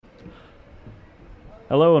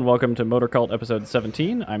Hello and welcome to Motor Cult episode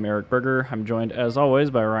 17. I'm Eric Berger. I'm joined as always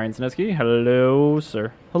by Ryan Snitsky. Hello,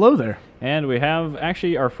 sir. Hello there. And we have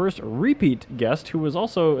actually our first repeat guest, who was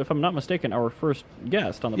also, if I'm not mistaken, our first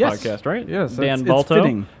guest on the podcast, right? Yes, Dan it's Balto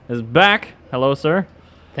fitting. is back. Hello, sir.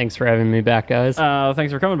 Thanks for having me back, guys.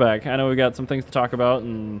 Thanks for coming back. I know we got some things to talk about,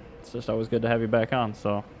 and it's just always good to have you back on,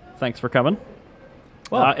 so thanks for coming.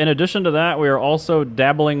 Well, In addition to that, we are also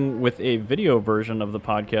dabbling with a video version of the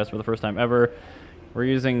podcast for the first time ever. We're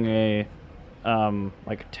using a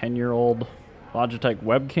 10-year-old Logitech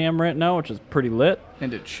webcam right now, which is pretty lit.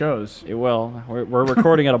 and it shows. We're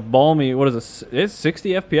recording at a balmy, what is this? It's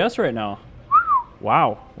 60 FPS right now.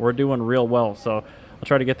 Wow, we're doing real well. So I'll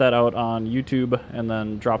try to get that out on YouTube and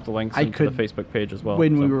then drop the links into the Facebook page as well.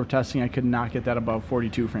 When So- we were testing, I could not get that above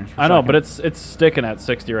 42 frames per I know, second. but it's sticking at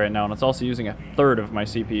 60 right now, and it's also using a third of my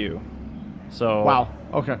CPU. So Wow.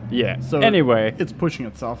 Okay. Yeah. So Anyway, it's pushing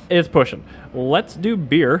itself. it's pushing. Let's do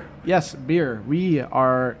beer. Yes, beer. We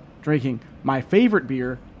are drinking my favorite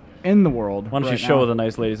beer in the world. Why don't you right show now. the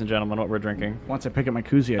nice ladies and gentlemen what we're drinking? Once I pick up my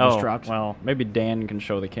koozie, I just dropped. Well, maybe Dan can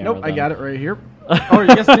show the camera. Nope, I got it right here. Oh,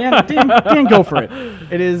 yes, Dan, go for it.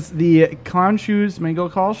 It is the Clown Shoes Mango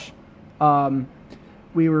Kolsch.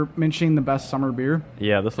 We were mentioning the best summer beer.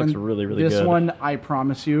 Yeah, this looks And really, really this good. This one, I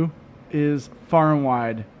promise you, is far and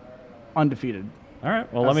wide undefeated. All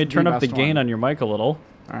right, well, That's let me the turn up the best gain one. on your mic a little.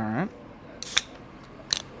 All right.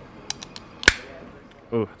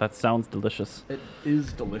 Ooh, that sounds delicious. It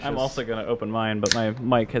is delicious. I'm also going to open mine, but my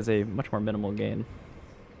mic has a much more minimal gain.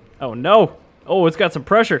 Oh, no. Oh, it's got some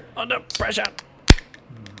pressure. Under pressure.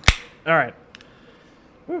 All right.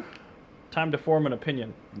 Whew. Time to form an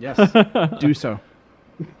opinion. Yes, do so.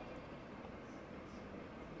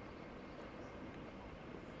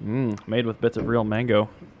 Made with bits of real mango.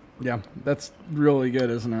 Yeah, that's really good,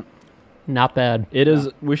 isn't it? Not bad. It is.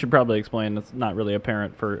 We should probably explain. It's not really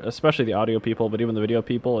apparent for, especially the audio people, but even the video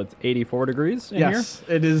people. It's 84 degrees in here, Yes,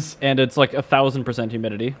 it is. and it's like 1,000%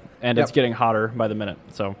 humidity, and it's Yep. getting hotter by the minute.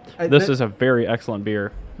 So I- this that- is a very excellent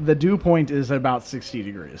beer. The dew point is about 60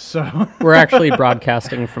 degrees. So We're actually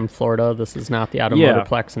broadcasting from Florida. This is not the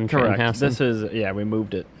Automotorplex in correct. Chanhassen. This is we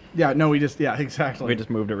moved it. yeah, no, exactly. We just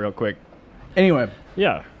moved it real quick. Anyway,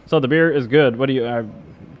 Yeah. So the beer is good. What do you?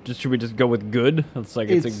 Should we just go with good? It's like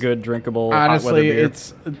it's a It's- good drinkable hot weather honestly, beer.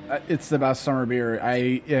 it's the best summer beer.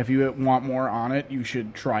 If you want more on it, you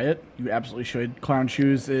should try it. You absolutely should. Clown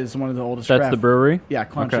Shoes is one of the oldest. That's craft- the brewery. Yeah,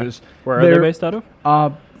 Clown Okay. Shoes. Where are they They're- based out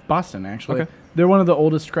of? Boston, actually. Okay. They're one of the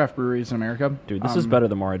oldest craft breweries in America. Dude, this is better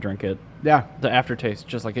the more I drink it. Yeah, The aftertaste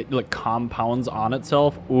just like it compounds on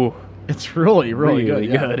itself. Ooh, it's really, really, good.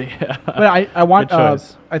 Yeah. good. Yeah. But I want. Good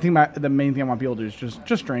choice. I think the main thing I want people to do is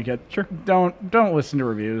just drink it. Sure. Don't listen to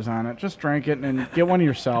reviews on it. Just drink it and get one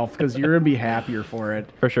yourself because you're gonna be happier for it.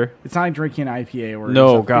 For sure. It's not like drinking an IPA where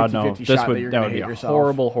No, it's a God, no. 50-50 This shot would that you're that gonna would be hate a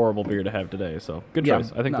yourself. horrible beer to have today. So good Yeah.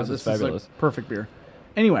 choice. I think No, this is like fabulous. perfect beer.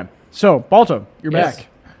 Anyway, so Balto, you're Yes. back.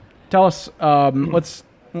 Tell us. Let's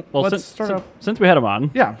Well, let's start off. since we had him on.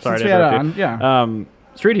 Yeah, Sorry since to we had it interrupt you. on,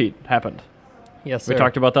 Street Heat happened. Yes, We sir.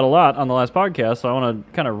 talked about that a lot on the last podcast, so I want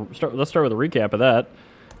to kind of let's start with a recap of that.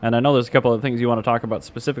 And I know there's a couple of things you want to talk about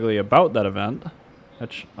specifically about that event,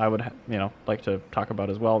 which I would like to talk about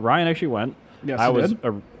as well. Ryan actually went. Yes, I he was did.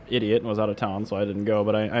 an idiot and was out of town, so I didn't go.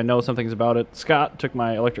 But I know some things about it. Scott took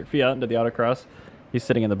my electric Fiat into the autocross. He's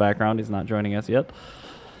sitting in the background. He's not joining us yet.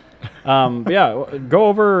 But yeah, go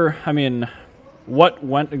over. I mean, what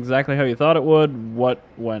went exactly how you thought it would? What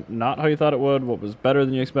went not how you thought it would? What was better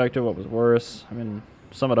than you expected? What was worse? I mean,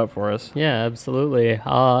 sum it up for us. Yeah, absolutely.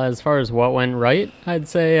 As far as what went right, I'd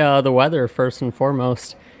say the weather first and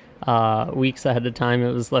foremost. Weeks ahead of time,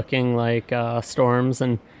 it was looking like storms,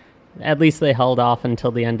 and at least they held off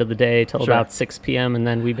until the end of the day, till Sure. about 6 p.m., and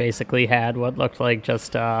then we basically had what looked like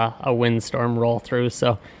just a windstorm roll through,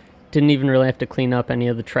 so didn't even really have to clean up any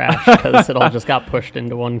of the trash because it all just got pushed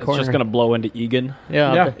into one It's corner. just gonna blow into Egan.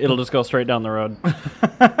 Yeah, Yeah. It'll just go straight down the road.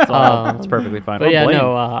 It's perfectly fine. But Or yeah, Blaine.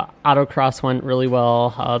 no, autocross went really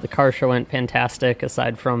well. The car show went fantastic,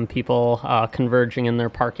 aside from people converging in their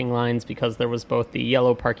parking lines, because there was both the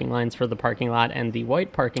yellow parking lines for the parking lot and the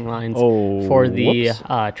white parking lines Oh, for the whoops.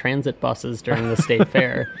 transit buses during the state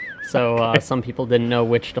fair. So some people didn't know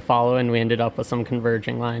which to follow, and we ended up with some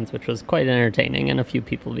converging lines, which was quite entertaining, and a few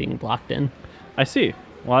people being blocked in. I see.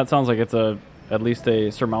 Well, that sounds like it's at least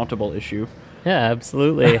a surmountable issue. Yeah,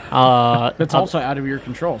 absolutely. That's also out of your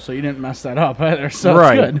control, so you didn't mess that up either. So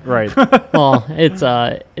right, it's good. right. Well, it's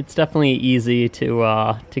definitely easy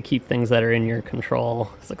to keep things that are in your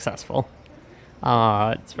control successful.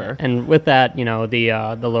 That's fair. And with that, the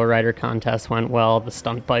lowrider contest went well. The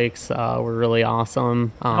stunt bikes were really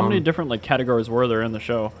awesome. How many different like categories were there in the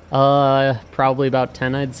show? Probably about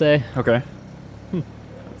 10, I'd say. Okay.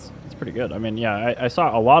 That's pretty good. I mean, yeah, I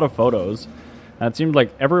saw a lot of photos, and it seemed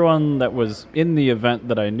like everyone that was in the event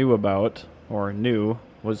that I knew about or knew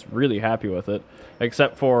was really happy with it,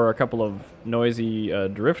 except for a couple of noisy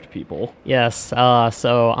drift people. Yes.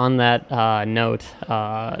 So on that note,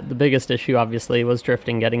 the biggest issue obviously was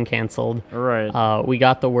drifting getting canceled. Right. We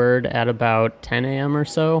got the word at about 10 a.m. or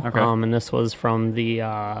so, Okay. And this was from the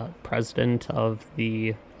president of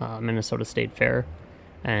the Minnesota State Fair,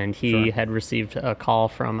 and he Sure. had received a call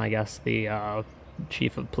from, I guess, the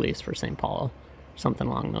chief of police for St. Paul, something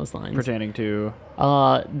along those lines. Pertaining to...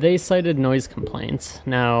 They cited noise complaints.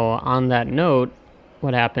 Now, on that note,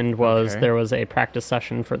 what happened was Okay. there was a practice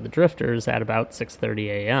session for the drifters at about 6:30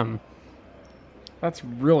 a.m. That's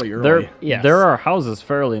really early. There, Yes. there are houses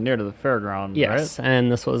fairly near to the fairground, Yes,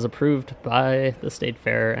 and this was approved by the state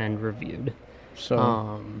fair and reviewed.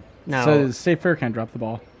 so, Now, so the state fair can't drop the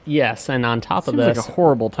ball. yes, and on top Seems of like this, a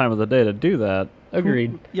horrible time of the day to do that.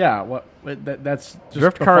 agreed. Yeah, that's just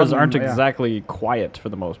Drift a cars fun- aren't yeah. exactly quiet for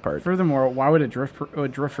the most part. Furthermore, why would a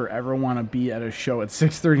drifter ever want to be at a show at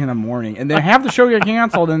 6:30 in the morning and then have the show get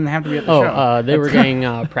canceled and have to be at the show? They were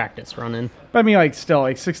getting practice running. But I mean, like, still,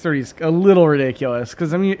 like 6:30 is a little ridiculous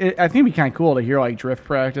because I mean, I think it'd be kind of cool to hear like drift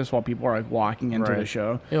practice while people are like walking into the Right.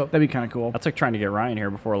 show. Yep. That'd be kind of cool. That's like trying to get Ryan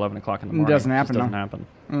here before 11 o'clock in the It morning. doesn't happen, Just doesn't no. happen.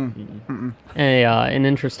 An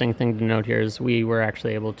interesting thing to note here is we were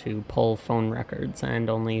actually able to pull phone records, and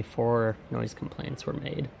only 4 noise complaints were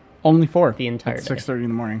made. Only 4 The entire at day. 6:30 in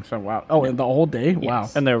the morning. So wow. Oh, and the whole day. Wow.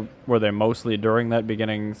 Yes. And were they mostly during that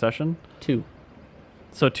beginning session? 2.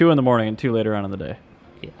 So 2 in the morning and 2 later on in the day.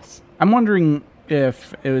 Yes. I'm wondering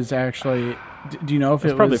if it was actually. Do you know if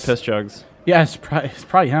It's it probably was piss jugs. Yeah, it's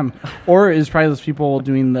probably him, or is probably those people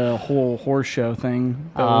doing the whole horse show thing.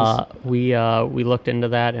 That was- We looked into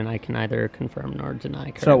that, and I can neither confirm nor deny.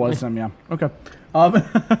 Currently. so it was them, yeah. Okay.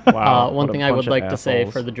 Wow. One what a thing I would bunch of like to say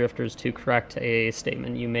assholes. for the drifters to correct a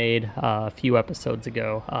statement you made a few episodes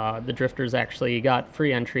ago. The drifters actually got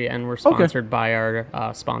free entry and were sponsored by our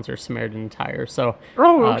sponsor Samaritan Tire. So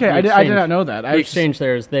Oh, okay. the I did exchange- not know that. The exchange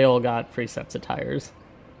there is they all got free sets of tires.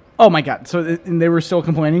 Oh my god! So and they were still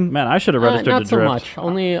complaining. Man, I should have registered Not to so drift. much.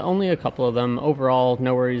 Only a couple of them. Overall,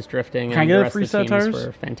 no worries drifting. Can I and get the a rest free of the set of teams tires?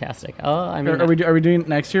 were fantastic. I mean, Are we doing it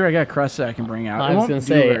next year? I got a crest that I can bring out. I It was won't gonna do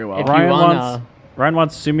say, very well. if you Ryan wanna- wants Ryan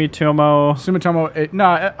wants Sumitomo.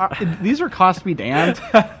 Sumitomo. These are cost be damned.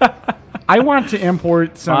 I want to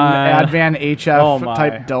import some Fine. Advan HF Oh my.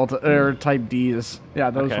 type Delta or type Ds.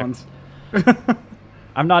 Yeah, those Okay. ones.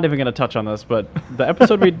 I'm not even going to touch on this, but the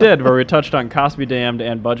episode we did where we touched on cost be damned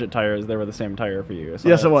and budget tires, they were the same tire for you. So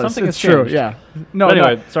Yes, it was. Something It's has true. changed. Yeah. No, But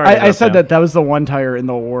anyway, no. sorry to I interrupt said you. that was the one tire in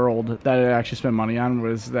the world that I actually spent money on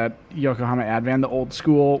was that Yokohama Advan, the old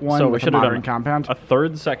school one So we with a should have modern done compound. a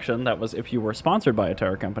third section that was if you were sponsored by a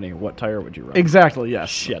tire company, what tire would you run? Exactly. Yes.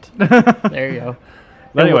 Shit. there you go.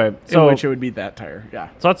 But anyway, in so which it would be that tire. Yeah.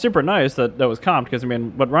 so that's super nice that was comped because I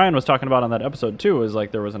mean what Ryan was talking about on that episode too is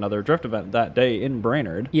like there was another drift event that day in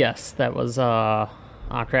Brainerd. Yes, that was.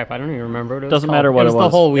 Crap! I don't even remember what it was. Doesn't called. matter what it was. The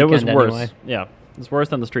whole weekend it was worse. anyway. Yeah, it's worse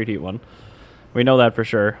than the street heat one. We know that for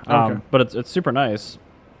sure. Okay. But it's super nice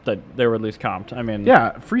that they were at least comped. I mean,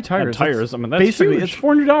 Yeah. Free tires. tires, That's I mean, that's basically huge. it's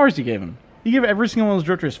 $400 you gave them. You give every single one of those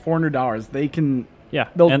drifters $400. They can. yeah,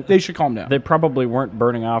 and They should calm down. they probably weren't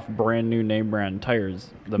burning off brand new name brand tires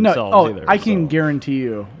No, themselves either. I can so. guarantee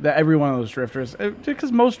you that every one of those drifters,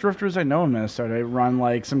 because most drifters I know in Minnesota run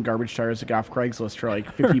like some garbage tires that got off Craigslist for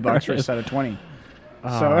like $50 for a set of 20.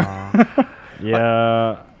 So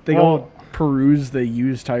Yeah, they well, go peruse the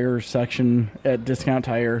used tire section at Discount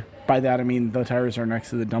Tire. By that I mean the tires are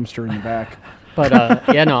next to the dumpster in the back. But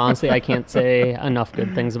yeah, no, honestly, I can't say enough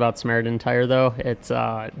good things about Samaritan Tire, though. It's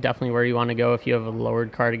definitely where you want to go if you have a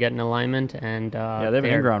lowered car to get in alignment. And yeah, they have an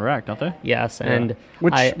they're- in-ground rack, don't they? Yes, and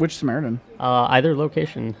Which Samaritan? either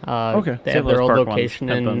location. Okay. They St. have their Louis old Park location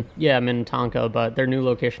ones, in Pimpin'. Minnetonka, but their new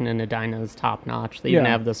location in Edina is top notch. They even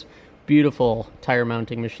Yeah. have this beautiful tire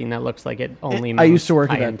mounting machine that looks like it only. I used to work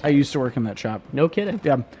mounts at that. I used to work in that shop. No kidding.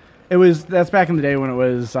 Yeah, that's back in the day when it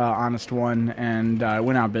was Honest One and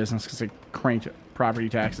went out of business because they cranked property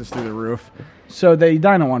taxes through the roof. So the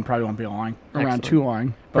Dyna one probably won't be long, around Excellent. too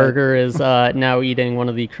long. But Burger is now eating one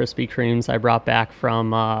of the Krispy Kremes I brought back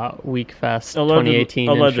from Week Fest Allegedly- 2018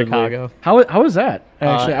 in allegedly. Chicago. How is that?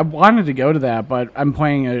 Actually, I wanted to go to that, but I'm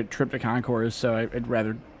planning a trip to Concourse, so I'd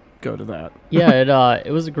rather go to that. Yeah,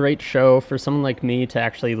 it was a great show for someone like me to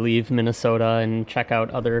actually leave Minnesota and check out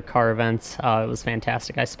other car events. It was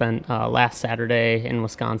fantastic. I spent last Saturday in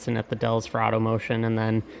Wisconsin at the Dells for Automotion, and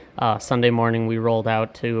then Sunday morning we rolled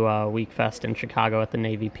out to WeekFest in Chicago at the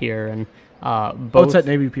Navy Pier. And both, it's at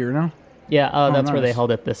Navy Pier now? Yeah, that's where they nice.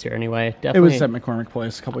 held it this year anyway. It Definitely, was at McCormick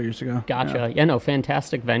Place a couple years ago. Gotcha. Yeah, no,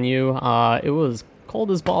 fantastic venue. It was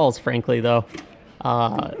cold as balls, frankly, though.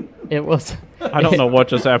 It was... I don't know what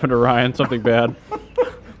just happened to Ryan. Something bad.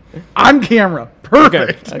 On camera.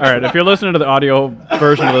 Perfect. All right. If you're listening to the audio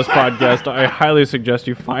version of this podcast, I highly suggest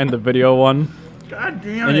you find the video one. God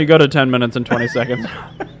damn And it. you go to 10 minutes and 20 seconds.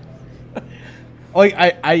 Like,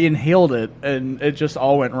 I inhaled it, and it just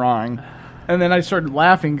all went wrong. And then I started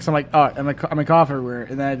laughing because I'm like, oh, I'm a cough everywhere.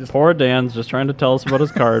 And then I just... Poor Dan's just trying to tell us about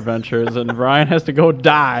his car adventures, and Ryan has to go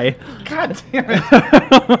die. God damn it.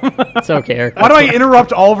 It's okay, Eric. Why do I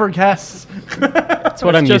interrupt all of our guests? That's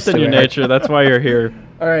what I'm It's just used in to. your Eric. nature. That's why you're here.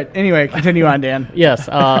 All right. Anyway, continue on, Dan. Yes,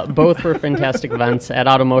 both were fantastic events. At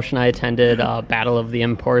Automotion, I attended Battle of the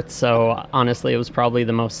Imports, so honestly, it was probably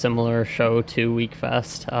the most similar show to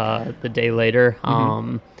WeekFest the day later.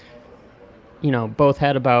 Both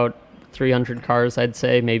had about 300 cars, I'd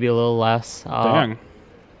say, maybe a little less. Dang.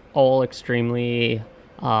 All extremely,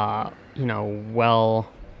 well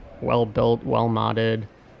built, well modded,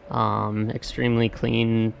 extremely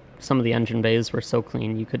clean. Some of the engine bays were so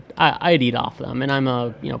clean I'd eat off them, and I'm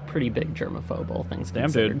a pretty big germaphobe, all things Damn,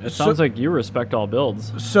 considered. dude. It sounds like you respect all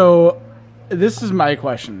builds. So, this is my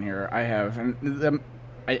question here. I have, and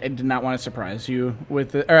I did not want to surprise you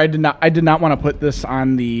with it, or I did not want to put this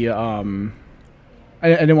on the. I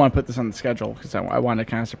didn't want to put this on the schedule because I wanted to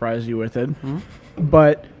kind of surprise you with it.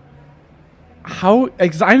 But how?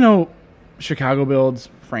 Because I know Chicago builds.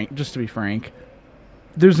 Just to be frank,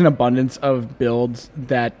 there's an abundance of builds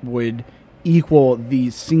that would equal the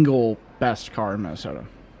single best car in Minnesota.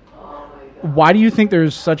 Why do you think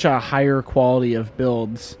there's such a higher quality of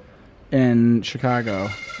builds in Chicago?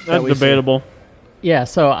 That's we see? debatable. Yeah,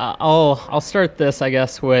 so I'll start this, I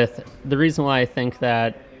guess, with the reason why I think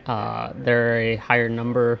that there are a higher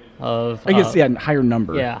number of higher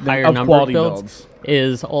number. higher of number quality of builds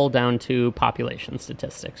is all down to population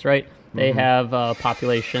statistics, right? They have a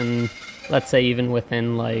population, let's say even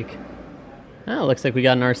within like, looks like we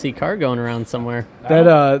got an RC car going around somewhere. That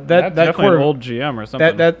Definitely an old GM or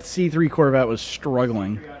something. that C3 Corvette was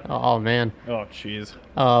struggling. Oh man. Oh, jeez.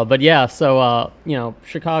 But yeah, so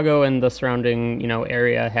Chicago and the surrounding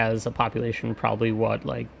area has a population probably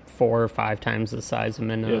like 4 or 5 times the size of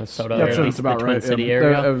Minnesota, or That's at least about the right. Twin City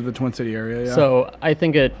area. Of the Twin City area. Yeah. So I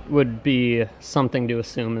think it would be something to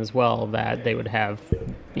assume as well that they would have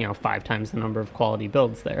 5 times the number of quality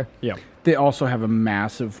builds there. Yeah. they also have a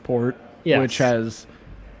massive port, Yes.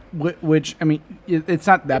 which I mean, it's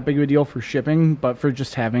not that big of a deal for shipping, but for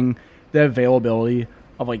just having the availability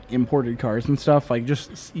of like imported cars and stuff, like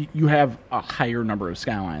just you have a higher number of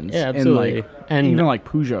Skylines. Yeah, absolutely. And And- even like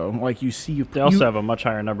Peugeot, like you see. They also have a much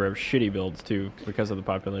higher number of shitty builds, too, because of the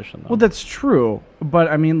population, though. Well, that's true, but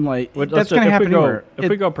I mean, like that's going to happen anywhere. If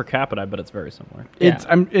we go per capita, I bet it's very similar. It's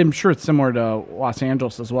I'm sure it's similar to Los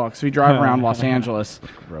Angeles as well. Because we drive around Los Angeles,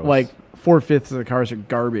 Gross. like 4/5 of the cars are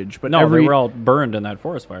garbage. But No, they were all burned in that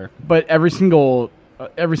forest fire. But every single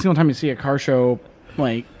time you see a car show,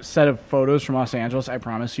 like set of photos from Los Angeles, I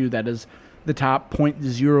promise you that is the top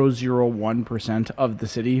 0.001% of the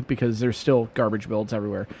city, because there's still garbage builds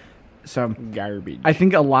everywhere. So Garbage. I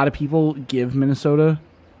think a lot of people give Minnesota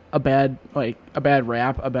a bad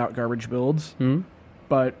rap about garbage builds.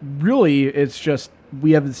 But really, it's just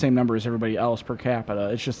we have the same number as everybody else per capita.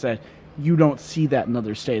 It's just that you don't see that in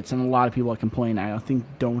other states, and a lot of people that complain, I think,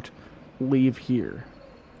 don't live here.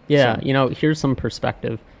 Yeah, So- here's some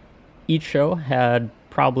perspective. Each show had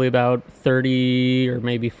probably about 30 or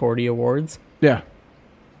maybe 40 awards. Yeah.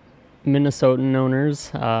 Minnesotan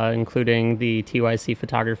owners, including the TYC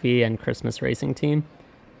Photography and Christmas Racing Team,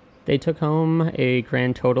 they took home a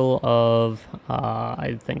grand total of,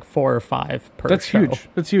 I think, 4 or 5 per That's show. huge.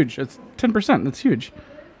 That's huge. It's 10%. That's huge.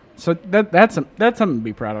 So that's something to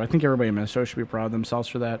be proud of. I think everybody in Minnesota should be proud of themselves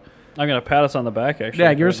for that. I'm going to pat us on the back, actually.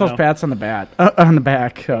 Yeah, give right yourselves now. pats on the back.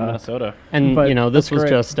 Minnesota. And, But this that's was great.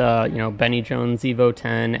 just, Benny Jones Evo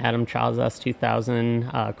 10, Adam Chaw's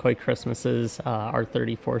S2000, Coy Christmas's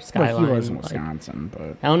R34 Skyline. Well, he was in like- Wisconsin,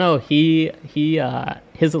 but I don't know.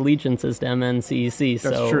 His allegiance is to MNCEC,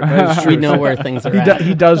 that's so true. That is true. we know where things are at.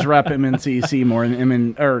 He does rep MNCEC more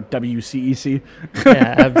than WCEC.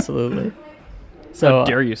 Yeah, absolutely. So, How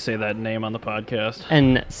dare you say that name on the podcast?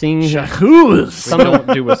 and seeing Who's? We don't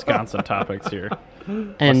do Wisconsin topics here.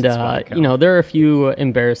 And, Plus the spot you know, count. there are a few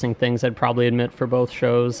embarrassing things I'd probably admit for both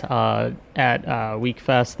shows. At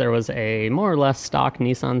WeekFest, there was a more or less stock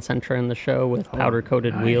Nissan Sentra in the show with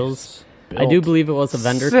powder-coated wheels. I do Built. believe it was a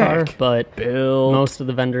vendor Sick. car, but Built. most of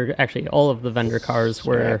the vendor, actually all of the vendor cars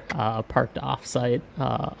were parked off-site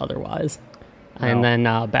otherwise. And Wow.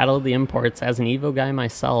 then Battle of the Imports, as an Evo guy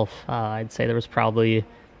myself, I'd say there was probably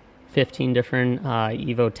 15 different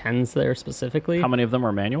Evo 10s there specifically. How many of them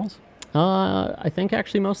are manuals? I think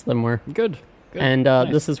actually most of them were. Good. Good. And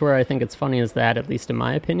Nice. this is where I think it's funny is that, at least in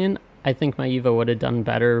my opinion, I think my Evo would have done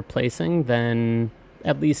better placing than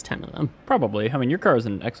at least 10 of them. Probably. I mean, your car is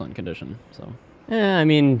in excellent condition, so. I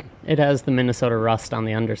mean, it has the Minnesota rust on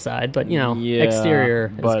the underside, but, you know,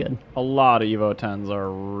 exterior is but good. a lot of Evo 10s are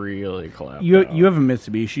really clapped You out. you have a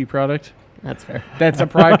Mitsubishi product. That's fair. That's a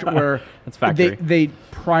product where That's factory. they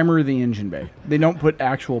primer the engine bay. They don't put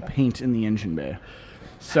actual paint in the engine bay.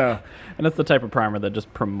 So And it's the type of primer that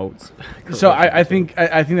just promotes. so I corrosion. think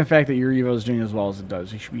the fact that your Evo is doing as well as it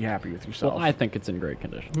does, you should be happy with yourself. Well, I think it's in great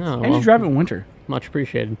condition. Oh, and well, you drive it in winter. much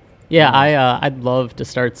appreciated. Yeah, I'd love to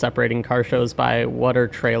start separating car shows by what are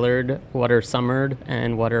trailered, what are summered,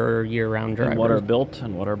 and what are year-round drivers. And what are built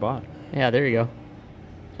and what are bought. Yeah, there you go.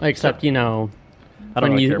 Except, you know, I don't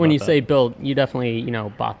when really you care when about you that. say built, you definitely, you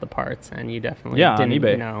know, bought the parts, and you definitely Yeah, on didn't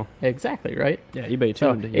eBay. know exactly, right? Yeah, eBay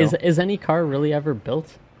So tuned. is any car really ever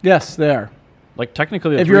built? Yes, they are. like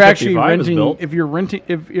technically the If you're actually 355 is renting, built. if you're renting,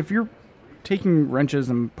 if you're taking wrenches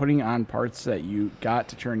and putting on parts that you got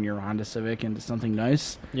to turn your Honda Civic into something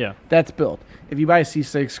nice, Yeah. that's built. If you buy a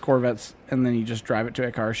C6 Corvettes and then you just drive it to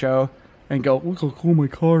a car show and go, look how cool my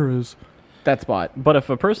car is, that's bought. But if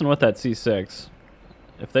a person with that C6,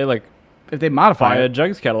 if they like If they modify buy a it,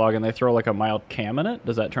 Jugs catalog and they throw like a mild cam in it,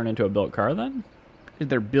 does that turn into a built car then? if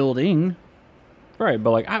they're building, Right, but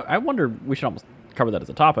like I wonder, we should almost cover that as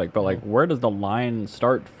a topic, but like where does the line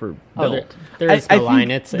start for Oh, built? there is no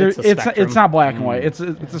line. It's a spectrum. it's not black and white. It's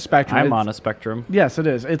a spectrum. I'm It's- on a spectrum. Yes, it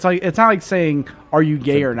is. It's like, it's not like saying, are you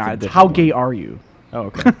gay or it's a not? It's different how one. gay are you? Oh,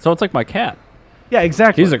 okay. So it's like my cat. Yeah,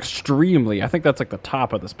 exactly. He's extremely. I think that's like the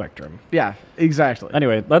top of the spectrum. Yeah, exactly.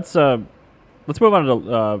 Anyway, let's move on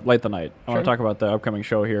to Light the Night. I want Sure. to talk about the upcoming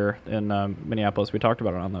show here in Minneapolis. We talked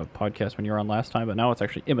about it on the podcast when you were on last time, but now it's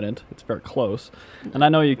actually imminent. It's very close. And I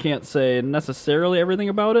know you can't say necessarily everything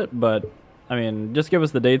about it, but I mean, just give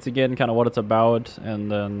us the dates again, kind of what it's about,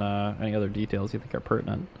 and then any other details you think are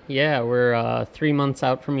pertinent. Yeah, we're 3 months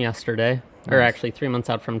out from yesterday, or Nice. actually 3 months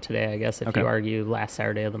out from today, I guess, if Okay. you argue last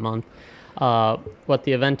Saturday of the month. What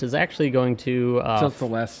the event is actually going to, So it's the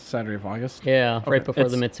last Saturday of August. yeah, Okay. right before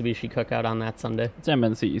the It's- Mitsubishi cookout on that Sunday. It's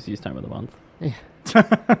MNCEC's time of the month.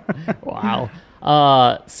 Wow.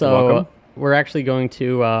 You're So welcome. we're actually going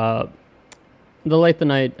to the Light the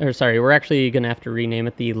Night, or sorry, we're actually going to have to rename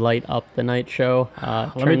it the Light Up the Night Show.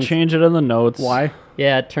 Let me turns- change it in the notes. Why?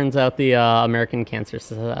 Yeah, it turns out the American Cancer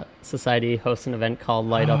Society hosts an event called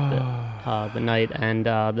Light Up the Night, and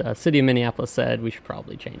the city of Minneapolis said we should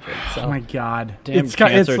probably change it. So Oh my God! Damn it's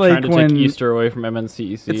cancer it's trying like to when take Easter away from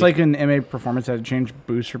MNCEC. it's like an MA Performance had to change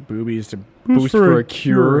Boost for Boobies to Boost for a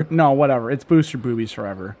Cure. No, whatever. It's Boost for Boobies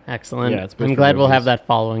forever. excellent. Yeah, it's I'm Booster glad we'll have Boobies. that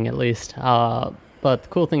following at least. But the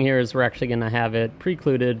cool thing here is we're actually going to have it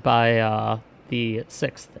precluded by the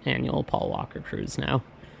 6th annual Paul Walker Cruise now.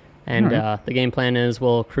 And Alright. the game plan is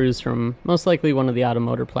we'll cruise from most likely one of the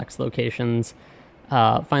Automotorplex locations,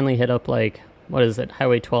 finally hit up like, what is it,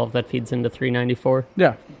 Highway 12 that feeds into 394.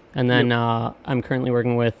 Yeah. And then I'm currently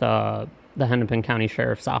working with the Hennepin County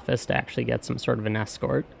Sheriff's Office to actually get some sort of an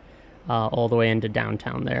escort all the way into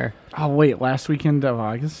downtown there. Oh wait, last weekend of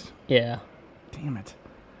August. Yeah. Damn it.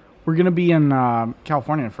 We're gonna be in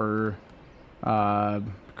California for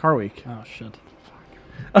Car Week. oh shit.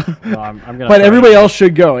 Well, I'm gonna But try everybody it. else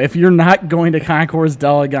should go. If you're not going to Concours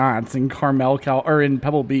d'Elegance in Carmel, or in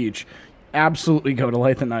Pebble Beach, absolutely go to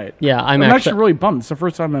Light the Night. Yeah, I'm actually really bummed. It's the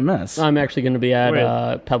first time I miss. I'm actually going to be at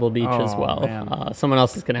Wait. Pebble Beach as Oh, well. man. Someone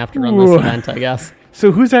else is going to have to run this Ooh. event, I guess.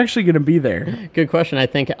 So who's actually going to be there? Good question. I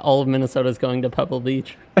think all of Minnesota is going to Pebble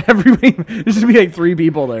Beach. Everybody, there's going to be like 3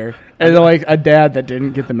 people there, and they're like a dad that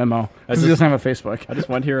didn't get the memo because he just- doesn't have a Facebook. I just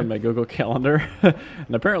went here in my Google Calendar, and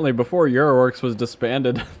apparently before Euroworks was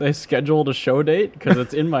disbanded, they scheduled a show date because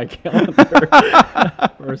it's in my calendar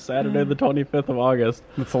for Saturday, the 25th of August.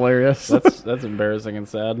 That's hilarious. That's embarrassing and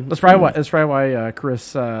sad. That's probably why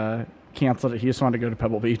Chris canceled it. He just wanted to go to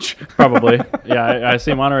Pebble Beach. Probably, yeah. I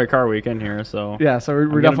see Monterey Car Week in here, so Yeah, so we're I'm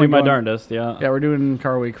gonna definitely do my going- darndest. Yeah, Yeah, we're doing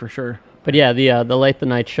Car Week for sure. But yeah, the Light the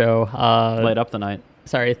Night show. light up the night.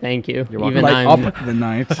 Sorry, thank you. You're welcome. Even Light I'm, up the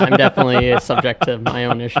night. I'm definitely subject to my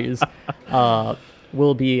own issues.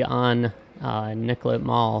 Will be on Nicollet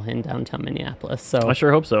Mall in downtown Minneapolis. So I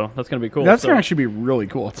sure hope so. That's gonna be cool. That's So- gonna actually be really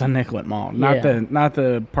cool. It's a Nicollet Mall, not Yeah.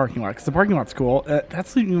 the parking lot. Because the parking lot's cool.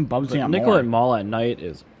 That's even bums me out Nicollet more. Mall at night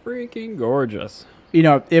is freaking gorgeous. You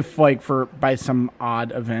know, if like by some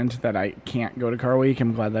odd event that I can't go to Car Week,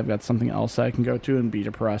 I'm glad that I've got something else that I can go to and be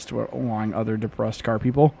depressed along other depressed car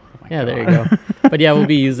people. yeah, there you go. But yeah, we'll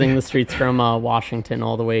be using the streets from Washington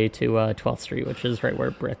all the way to 12th Street, which is right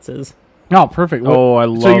where Brits is. Oh, perfect. Oh, I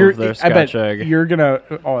love their I bet Scotch egg. you're gonna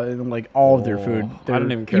and, like all of their food. I don't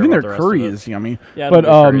even care Even about their the rest curry of it. is yummy. Yeah, but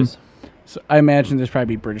curries. so I imagine there's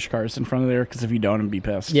probably British cars in front of there because if you don't, I'd be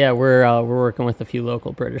pissed. Yeah, we're working with a few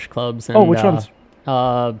local British clubs. And, Oh, which ones?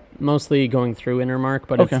 Mostly going through Intermark,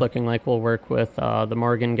 but Okay. it's looking like we'll work with the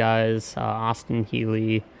Morgan guys, Austin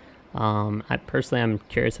Healy. I'm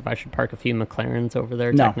curious if I should park a few McLarens over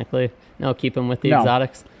there. No. Technically, no, keep them with the No.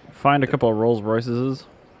 exotics. Find a couple of Rolls Royces.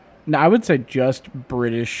 No, I would say just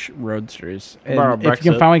British roadsters. And Borrow if you Brexit.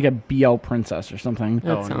 can find like a BL Princess or something.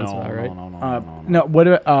 That sounds about right. No, what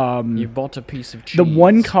about, You bought a piece of cheese. the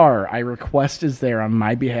one car I request is there on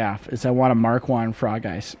my behalf is I want a Mark 1 Frog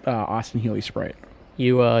Ice Austin Healy Sprite.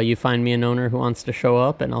 You find me an owner who wants to show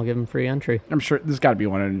up, and I'll give him free entry. I'm sure there's got to be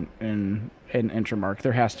one in Intermark.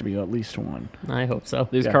 There has to be at least one. I hope so.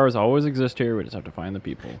 These Yeah. cars always exist here. We just have to find the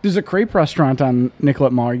people. There's a crepe restaurant on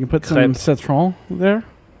Nicollet Mall. You can put some Crepe. citron there.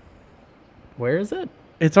 Where is it?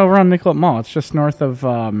 It's over on Nicollet Mall. It's just north of.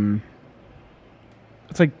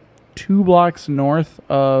 It's like 2 blocks north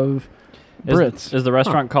of Brits. Is the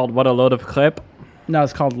restaurant called What a Load of Crepe? No,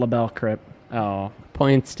 it's called La Belle Crepe. Oh.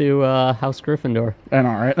 Points to House Gryffindor. I know,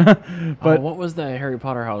 right? But But what was the Harry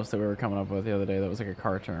Potter house that we were coming up with the other day that was like a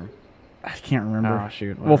car term? I can't remember. Oh,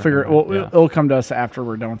 shoot. We'll figure. Yeah. It'll come to us after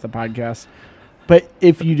we're done with the podcast. But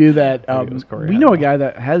if you do that, Maybe it was Corey, we I know don't a guy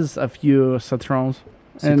that has a few citrons.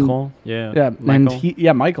 Citron? Yeah. Yeah,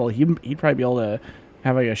 Michael? Michael. He'd probably be able to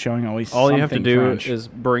have like a showing at least. All you have to something do French. is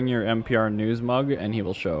bring your NPR news mug, and he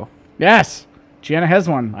will show. Yes, Gianna has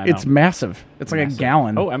one. I know. It's massive. It's like Massive. a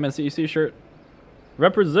gallon. Oh, MNCEC shirt.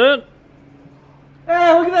 Represent.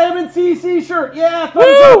 Hey, look at that MNCC shirt. Yeah.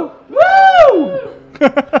 Woo! Woo!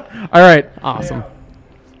 All right. Awesome.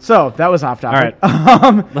 So that was off topic. All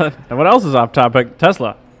right. And what else is off topic?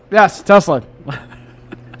 Tesla. Yes, Tesla.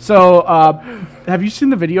 So, have you seen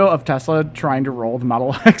the video of Tesla trying to roll the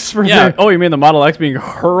Model X for Yeah. their- Oh, you mean the Model X being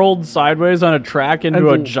hurled sideways on a track into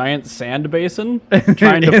a And- giant sand basin,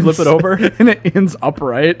 trying to flip it over? and it ends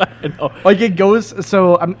upright. I know. Like it goes.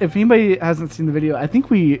 So, if anybody hasn't seen the video, I think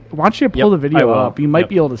why don't you pull Yep, the I video will. up? You might Yep.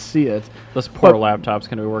 be able to see it. This poor But- laptop's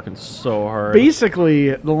gonna be working so hard.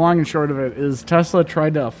 Basically, the long and short of it is Tesla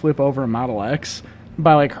tried to flip over a Model X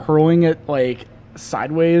by like hurling it like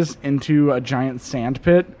sideways into a giant sand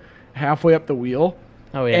pit halfway up the wheel.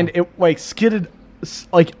 Oh yeah. And it like skidded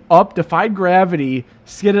like up, defied gravity,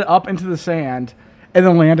 skidded up into the sand, and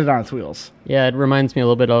then landed on its wheels. Yeah, it reminds me a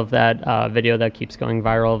little bit of that video that keeps going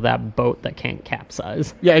viral of that boat that can't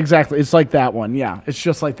capsize. Yeah, exactly. It's like that one. Yeah, it's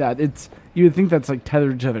just like that. You would think that's like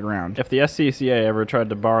tethered to the ground. If the SCCA ever tried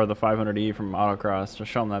to borrow the 500E from Autocross, just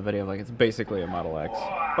show them that video. Like it's basically a Model X.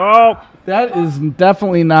 Oh, That is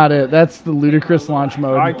definitely not it. That's the ludicrous launch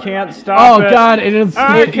mode. I can't stop Oh it. God! It is.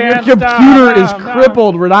 I Your can't computer stop. is No.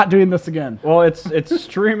 crippled. We're not doing this again. Well, it's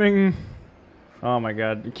streaming. Oh my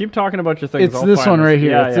God! You keep talking about your things. It's I'll this find one right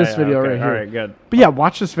here. Yeah, It's yeah, this yeah, video okay. right here. All right, good. But yeah,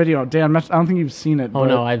 watch this video, Dan. I don't think you've seen it. Oh but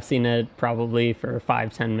no, I've seen it probably for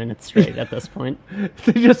 5-10 minutes straight at this point.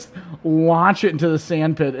 They just launch it into the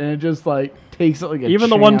sand pit, and it just like takes it like a Even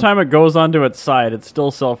the one champ. time it goes onto its side, it still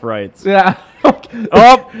self-rights. Yeah.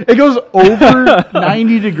 Oh. It goes over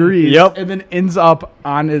 90 degrees. Yep. And then ends up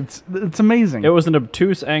on its. It's amazing. It was an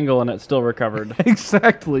obtuse angle, and it still recovered.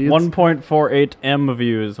 exactly. It's, 1.48 M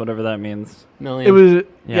views, whatever that means. Million. It was. Yeah,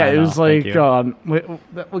 Yeah, I it know. was Thank like. you.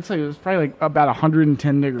 That looks like it was probably like about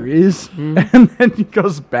 110 degrees, Hmm. and then it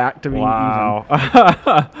goes back to being Wow.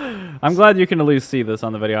 I'm glad you can at least see this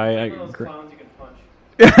on the video.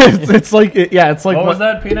 it's like it's like What was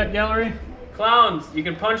that, Peanut Gallery? Clowns, you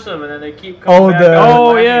can punch them and then they keep coming Oh, back the- up and Oh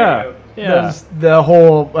laughing yeah, at you. yeah. There's the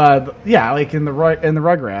whole like in the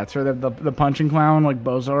Rugrats or the punching clown like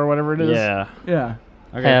Bozo or whatever it is. Yeah. Yeah.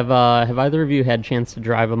 Okay. Have either of you had a chance to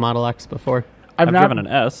drive a Model X before? I've not driven an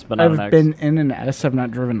S, but not an I've X. been in an S. I've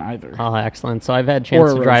not driven either. Oh, excellent. So I've had a Or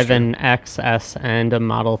chance a to drive Roadster. an XS and a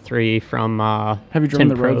Model 3 from Have you driven Tin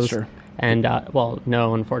the Pros. Roadster? And, well,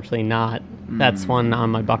 no, unfortunately not. That's one on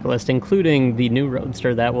my bucket list, including the new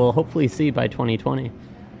Roadster that we'll hopefully see by 2020.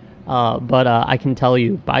 But I can tell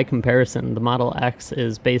you, by comparison, the Model X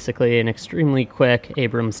is basically an extremely quick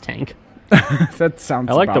Abrams tank. That sounds.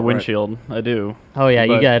 I like the about right. windshield. I do. Oh yeah,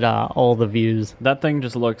 you But- get all the views. That thing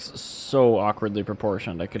just looks so awkwardly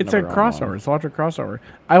proportioned. I could. It's a never own crossover. one. It's an electric crossover.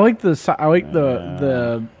 I like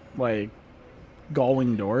the like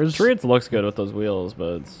gullwing doors. It looks good with those wheels,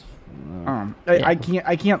 but it's. I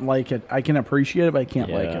can't like it. I can appreciate it, but I can't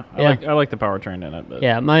like it. I like the powertrain in it. But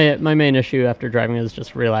Yeah, my main issue after driving is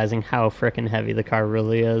just realizing how frickin' heavy the car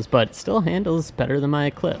really is, but it still handles better than my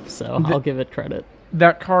Eclipse, so I'll give it credit.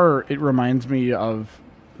 That car, it reminds me of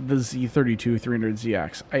the Z32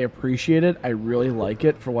 300ZX. I appreciate it. I really like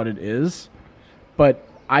it for what it is, but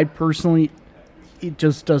I personally, it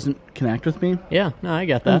just doesn't connect with me. Yeah, no, I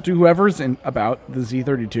get And that. to whoever's in about the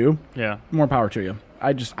Z32, yeah, more power to you.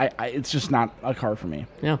 I it's just not a car for me.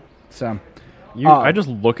 Yeah. So, I just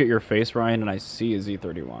look at your face, Ryan, and I see a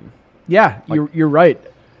Z31. yeah, you're right.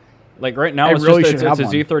 Like right now, I it's really just should it's a have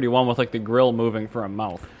one. Z31 with like the grill moving for a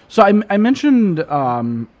mouth. So I mentioned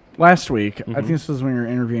last week, I think this was when we were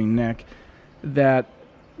interviewing Nick, that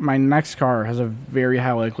my next car has a very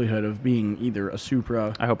high likelihood of being either a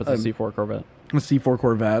Supra, I hope it's a C4 Corvette. a C4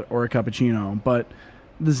 Corvette, or a Cappuccino. But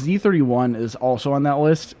the Z31 is also on that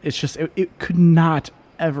list. It's just, it could not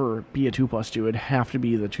ever be a 2+2. It'd have to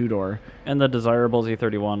be the two-door. And the desirable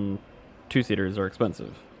Z31 two-seaters are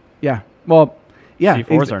expensive. Yeah. Well, yeah.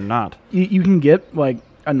 C4s are not. You can get like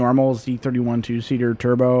a normal Z31 two-seater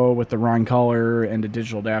turbo with the wrong color and a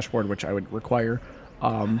digital dashboard, which I would require.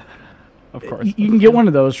 Of course. You can get one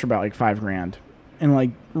of those for about like $5,000 in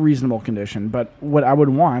like reasonable condition. But what I would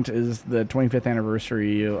want is the 25th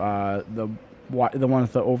anniversary, the one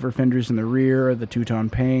with the over fenders in the rear, the two-tone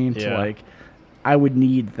paint. Yeah. Like, I would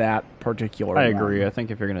need that particular. I one. agree. I think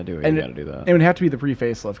if you're gonna do it, And you gotta do that. It would have to be the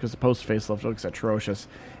pre-facelift because the post-facelift looks atrocious.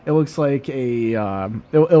 It looks like a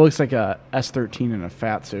it looks like a S13 in a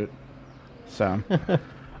fat suit. So,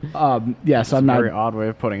 yeah. So I'm a not. very odd way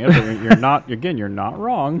of putting it. But you're not. Again, you're not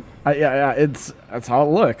wrong. Yeah. That's how it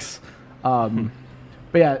looks. But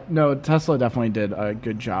yeah, no. Tesla definitely did a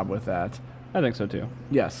good job with that. I think so too.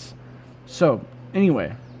 Yes. So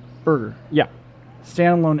anyway, Burger Yeah.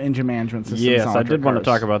 standalone engine management systems. Yes, on I electric did want to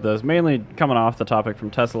cars. talk about this. Mainly coming off the topic from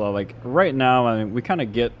Tesla. Like right now, I mean, we kind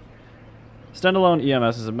of get standalone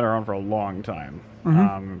EMS has been around for a long time.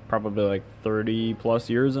 Probably like 30 plus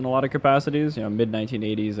years in a lot of capacities. You know, mid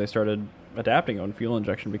 1980s, they started adapting when fuel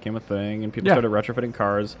injection became a thing, and people Yeah. started retrofitting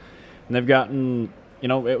cars, and they've gotten. You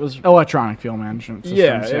know, it was electronic fuel management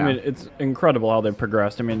systems. I mean, it's incredible how they've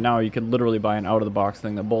progressed. I mean, now you could literally buy an out-of-the-box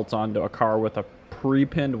thing that bolts onto a car with a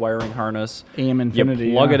pre-pinned wiring harness. AM Infinity.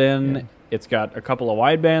 You plug yeah. it in. It's got a couple of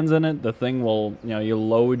wide bands in it. The thing will, you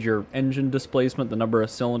load your engine displacement, the number of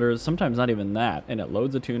cylinders, sometimes not even that, and it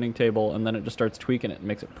loads a tuning table, and then it just starts tweaking it and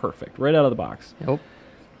makes it perfect right out of the box. Nope.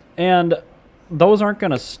 And those aren't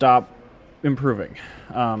going to stop improving.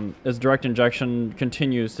 As direct injection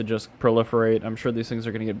continues to just proliferate, I'm sure these things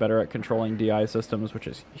are going to get better at controlling DI systems, which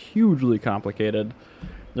is hugely complicated.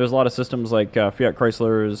 There's a lot of systems like Fiat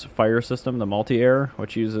Chrysler's Fire system, the multi-air,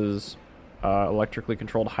 which uses electrically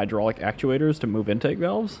controlled hydraulic actuators to move intake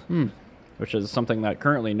valves, which is something that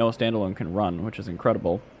currently no standalone can run, which is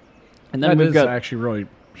incredible. And then That we've is got actually really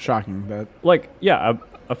shocking. That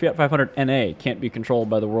a Fiat 500 NA can't be controlled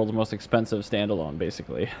by the world's most expensive standalone,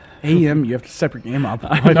 basically. AM, you have to step your game up.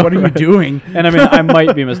 Like, what are you doing? And I mean, I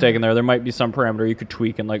might be mistaken there. There might be some parameter you could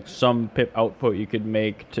tweak, and like some pip output you could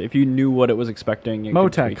make if you knew what it was expecting. You could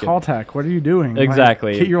Motec, tweak it. Calltech, what are you doing? Like,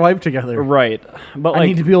 Exactly. get your life together. Right, but I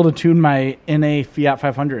need like, to be able to tune my NA Fiat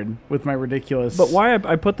 500 with my ridiculous. but why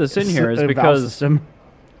I put this in here is valve because system.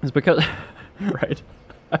 right.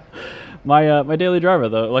 My daily driver,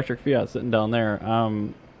 the electric Fiat sitting down there.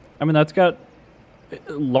 I mean, that's got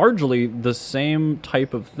largely the same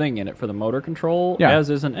type of thing in it for the motor control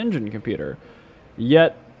as is an engine computer.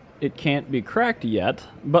 Yet it can't be cracked yet.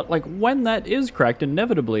 But like when that is cracked,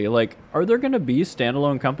 inevitably, like are there going to be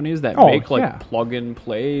standalone companies that make like plug and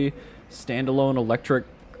play standalone electric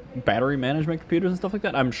battery management computers and stuff like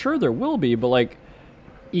that? I'm sure there will be, but like,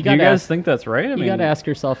 do you guys think that's right? I You got to ask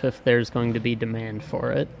yourself if there's going to be demand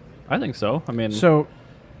for it. I think so. I mean, So,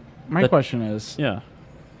 my question is, yeah.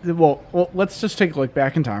 well, let's just take a look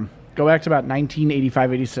back in time. Go back to about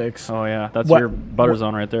 1985, 86. Oh yeah, that's What- your butter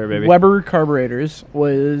zone right there, baby. Weber Carburetors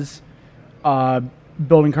was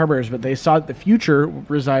building carburetors, but they saw that the future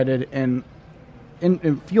resided in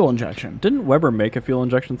fuel injection. Didn't Weber make a fuel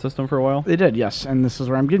injection system for a while? They did, yes, and this is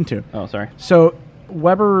where I'm getting to. Oh, sorry. So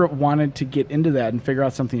Weber wanted to get into that and figure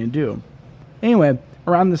out something to do. Anyway,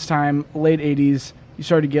 around this time, late 80s, you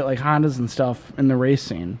started to get like Hondas and stuff in the race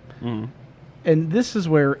scene. And this is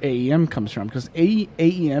where AEM comes from, because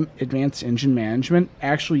AEM, Advanced Engine Management,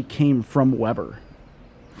 actually came from Weber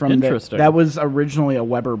from Interesting. that was originally a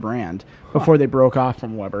Weber brand before they broke off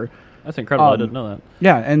from Weber. That's incredible. I didn't know that.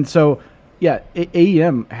 Yeah, and so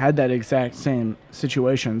AEM had that exact same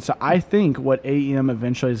situation. So I think what AEM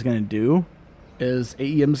eventually is going to do is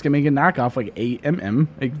AEM is going to make a knockoff like AMM,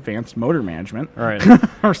 Advanced Motor Management, Right.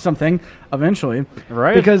 or something eventually,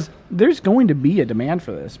 Right. Because there's going to be a demand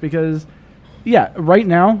for this. Because right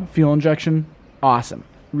now fuel injection, awesome,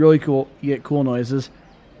 really cool. You get cool noises.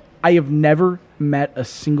 I have never met a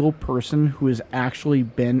single person who has actually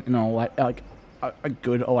been in a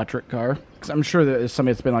good electric car. Because I'm sure there's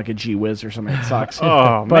somebody that's been like a G-Wiz or something that sucks.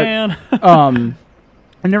 Oh, But, man.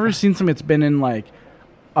 I've never seen somebody that's been in like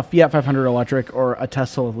a Fiat 500 electric or a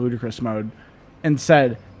Tesla with ludicrous mode and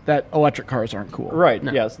said that electric cars aren't cool. Right.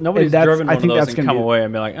 No. Yes. Nobody's That's- driven I one of think those that's and gonna come be- away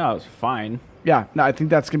and be like, "Oh, it's fine." Yeah, no, I think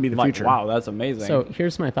that's going to be the Like, future. wow, that's amazing. So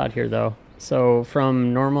here's my thought here, though. So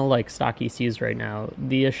from normal like stock ECUs right now,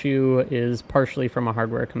 the issue is partially from a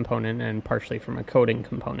hardware component and partially from a coding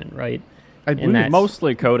component, right? I in believe that-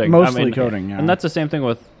 mostly coding. Mostly coding, yeah. And that's the same thing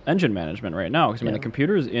with engine management right now. Because, I mean, Yeah. the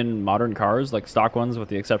computers in modern cars, like stock ones, with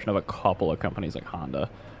the exception of a couple of companies like Honda,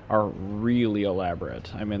 are really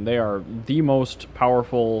elaborate. I mean, they are the most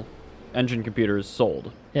powerful engine computers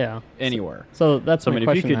sold Yeah. anywhere. So that's So, I my mean,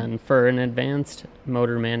 if you question could- then. For an advanced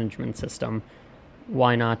motor management system,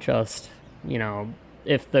 why not just,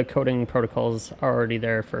 if the coding protocols are already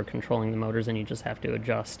there for controlling the motors and you just have to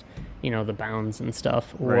adjust, the bounds and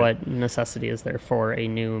stuff, Right. what necessity is there for a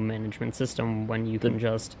new management system when you can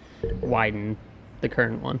just widen the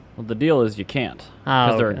current one? Well, the deal is you can't Ah,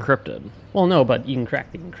 because they're okay. encrypted. Well, no, but you can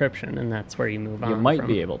crack the encryption, and that's where you move on. You might from.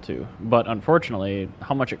 be able to, but unfortunately,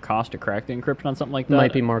 how much it costs to crack the encryption on something like that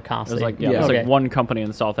Might be more costly. There's like Yeah. there's Okay. like one company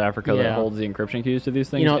in South Africa that Yeah. holds the encryption keys to these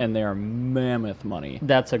things, know- and they are mammoth money.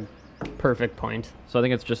 That's a perfect point. So I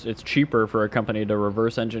think it's cheaper for a company to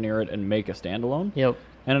reverse engineer it and make a standalone. Yep.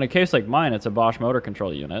 And in a case like mine, it's a Bosch motor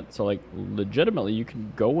control unit. So like legitimately, you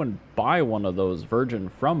can go and buy one of those Virgin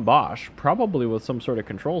from Bosch, probably with some sort of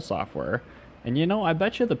control software. And I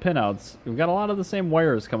bet you the pinouts, we've got a lot of the same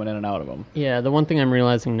wires coming in and out of them. Yeah, the one thing I'm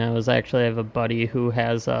realizing now is I actually have a buddy who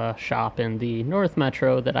has a shop in the North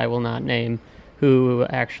Metro that I will not name, who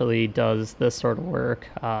actually does this sort of work,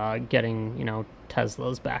 getting,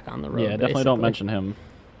 Teslas back on the road. Yeah, definitely don't basically. mention him.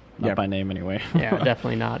 Not Yep. by name anyway. Yeah,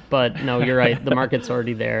 definitely not. But no, you're right. The market's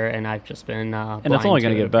already there, and I've just been And it's only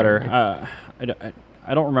going to get better. apparently.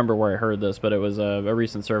 I don't remember where I heard this, but it was a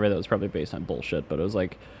recent survey that was probably based on bullshit. But it was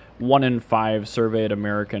like 1 in 5 surveyed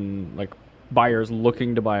American buyers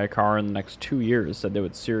looking to buy a car in the next 2 years said they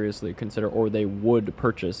would seriously consider or they would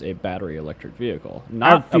purchase a battery electric vehicle,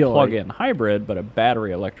 not a feel like- plug-in hybrid, but a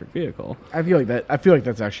battery electric vehicle. I feel like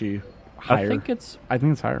that's actually higher. I think it's.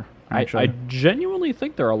 higher. I Actually. genuinely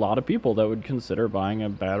think there are a lot of people that would consider buying a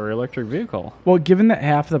battery electric vehicle. Well, given that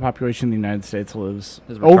half of the population in the United States lives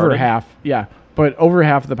Is over retarded? half, but over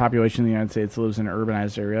half of the population in the United States lives in an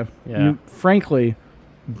urbanized area. Yeah. You frankly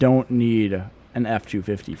don't need an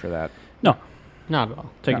F-250 for that. No, Not at all.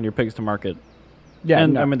 taking your pigs to market. Yeah,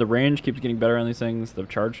 And no, I mean, the range keeps getting better on these things. The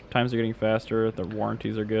charge times are getting faster. The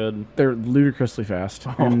warranties are good. they're ludicrously fast.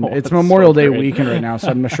 And it's that's Memorial so Day great. weekend right now, so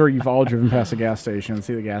I'm sure you've all driven past a gas station and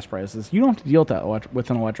see the gas prices. You don't have to deal with that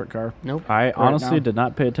with an electric car. Nope. I honestly now. did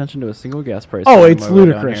not pay attention to a single gas price. Oh, on it's my way down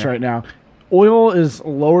ludicrous here. right now. Oil is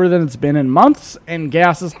lower than it's been in months, and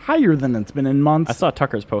gas is higher than it's been in months. I saw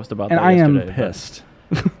Tucker's post about and that I am yesterday, but pissed.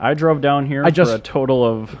 I drove down here I just- for a total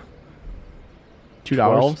of $2.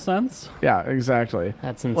 12 cents. Yeah, exactly.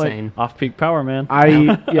 That's insane. Off-peak power, man.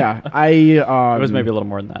 It it was maybe a little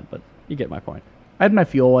more than that, but you get my point. I had my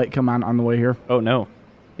fuel light come on the way here. Oh, no.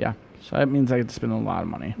 Yeah, so that means I get to spend a lot of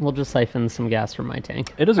money. We'll just siphon some gas from my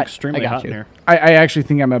tank. It is extremely got hot in you. here. I actually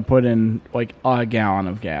think I'm gonna put in like a gallon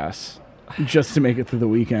of gas just to make it through the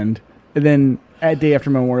weekend, and then at day after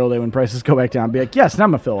Memorial Day when prices go back down, be like, yes, now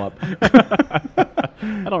I'm gonna fill up.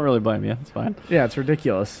 I don't really blame you. It's fine. Yeah, it's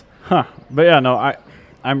ridiculous. Huh. But yeah, no,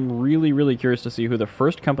 I'm really, really curious to see who the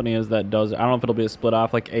first company is that does. I don't know if it'll be a split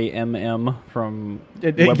off like AMM from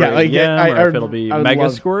Weber AEM, or if it'll be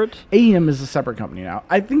Megasquirt. AEM is a separate company now.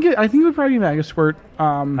 I think it would probably be Megasquirt.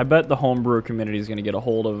 I bet the homebrew community is going to get a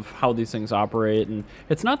hold of how these things operate, and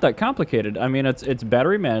it's not that complicated. I mean, it's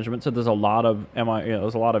battery management, so there's a lot of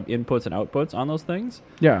there's a lot of inputs and outputs on those things,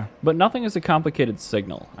 Yeah, but nothing is a complicated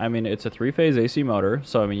signal. I mean, it's a 3-phase AC motor,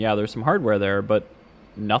 so I mean, yeah, there's some hardware there, but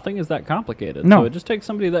nothing is that complicated. No. So it just takes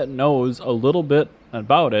somebody that knows a little bit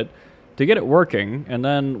about it to get it working, and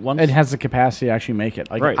then once it has the capacity to actually make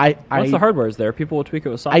it. Like right, I once the hardware is there, people will tweak it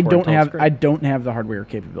with software. I don't until it's have great. I don't have the hardware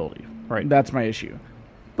capability. Right. That's my issue.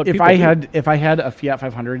 But if people I do. had a Fiat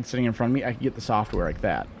 500 sitting in front of me, I could get the software like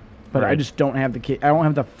that. but I Right. just don't have I don't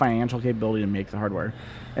have the financial capability to make the hardware,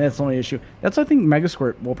 and that's the only issue. That's I think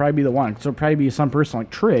Megasquirt will probably be the one. So it'll probably be some person like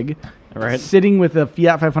Trig, Right. sitting with a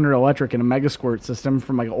Fiat 500 electric and a Megasquirt system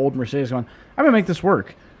from like an old Mercedes, going, "I'm gonna make this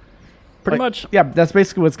work." Pretty Like, much. Yeah, that's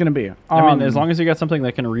basically what it's gonna be. I mean, as long as you got something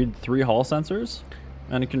that can read 3 Hall sensors,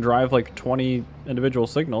 and it can drive like 20 individual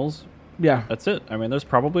signals, yeah, that's it. I mean, there's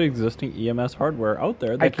probably existing EMS hardware out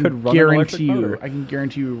there that I can could run an electric guarantee you. motor. I can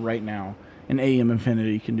guarantee you right now, an AEM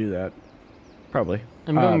Infinity can do that. Probably.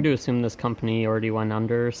 I'm going to assume this company already went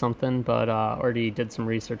under or something, but already did some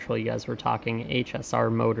research while you guys were talking. HSR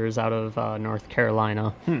Motors out of North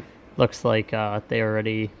Carolina. Looks like they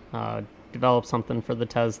already developed something for the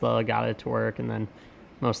Tesla, got it to work, and then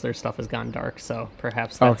most of their stuff has gone dark. So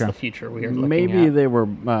perhaps that's Okay. the future we are looking Maybe at. they were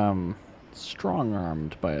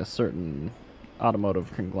strong-armed by a certain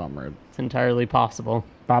automotive conglomerate. It's entirely possible.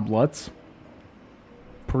 Bob Lutz,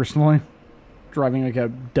 personally, driving like a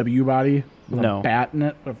W body with No. a bat in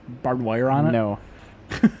it with barbed wire on it. No,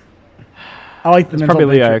 I like the it's mental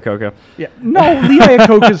probably Lee picture. Iacocca. Yeah, no, Lee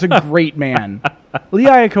Iacocca is a great man. Lee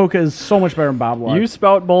Iacocca is so much better than Bob Lutz. You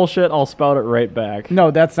spout bullshit, I'll spout it right back.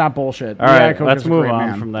 No, that's not bullshit. All Lee right, Iacocca let's is a move great on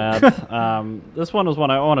man. from that. This one is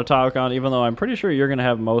one I want to talk on, even though I'm pretty sure you're going to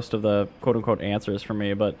have most of the quote-unquote answers for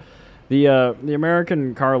me. But the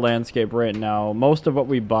American car landscape right now, most of what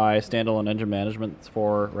we buy standalone engine management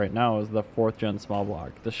for right now is the 4th-gen small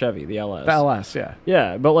block, the Chevy, the LS. The LS, yeah.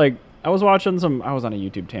 Yeah, but like I was watching I was on a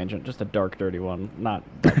YouTube tangent, just a dark, dirty one, not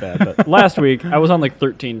that bad. But last week I was on like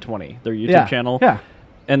 1320, their YouTube Yeah, channel. yeah.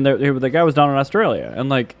 And the guy was down in Australia, and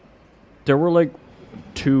like there were like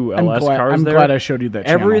 2 LS cars I'm there. glad I showed you that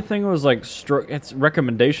channel. Everything was like it's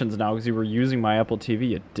recommendations now because you were using my Apple TV,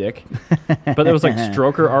 you dick. But there was like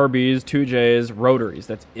Stroker RBs, 2Js, rotaries.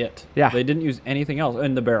 That's it. Yeah. They didn't use anything else.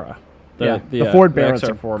 And the Barra. The Ford Barra is a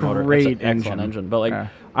XR4 motor. great It's an excellent engine. But like, Yeah.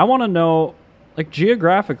 I want to know, like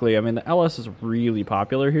geographically, I mean, the LS is really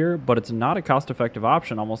popular here, but it's not a cost-effective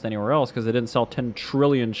option almost anywhere else because they didn't sell 10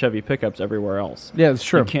 trillion Chevy pickups everywhere else. Yeah, it's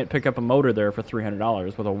true. You can't pick up a motor there for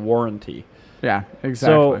 $300 with a warranty. Yeah,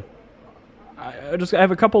 exactly. So I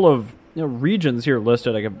have a couple of regions here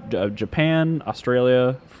listed. I have Japan,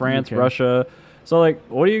 Australia, France, Okay. Russia. So like,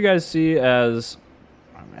 what do you guys see as?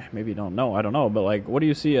 Maybe you don't know. I don't know. But like, what do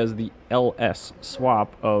you see as the LS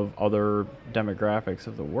swap of other demographics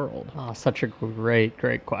of the world? Oh, such a great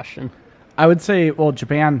question. I would say, well,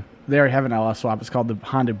 Japan, they already have an LS swap. It's called the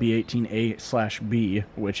Honda B18A/B,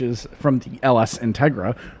 which is from the LS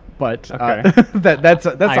Integra. But Okay. that's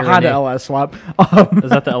a Irony. Honda LS swap. Is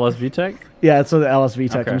that the LS VTEC? Yeah, it's the LS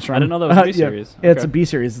VTEC Okay. comes from. I didn't know that was a B Yeah. series. Yeah, it's Okay. a B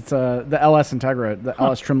series. It's the LS Integra. The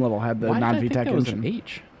LS trim level had the Why did I non think VTEC that was an engine.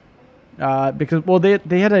 H? Because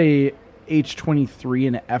they had a H23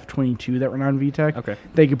 and an F22 that were non VTEC. Okay,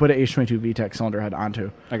 They could put an H22 VTEC cylinder head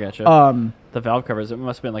onto. I gotcha. The valve covers. It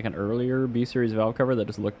must have been like an earlier B series valve cover that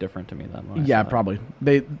just looked different to me then. when I Yeah, saw it. probably.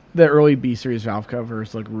 The early B series valve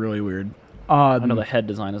covers look really weird. I know the head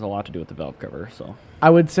design has a lot to do with the valve cover. So I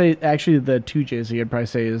would say actually the 2Js I'd probably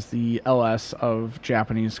say is the LS of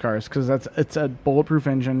Japanese cars because it's a bulletproof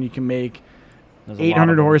engine. You can make there's a lot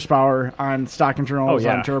 800 of them. horsepower on stock Oh internals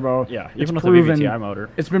yeah, on turbo. Yeah, It's even with proven- the VVTi motor.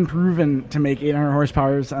 It's been proven to make 800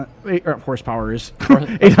 horsepowers, horsepowers,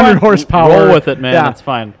 That's 800 fine. horsepower. Roll with it, man. Yeah, That's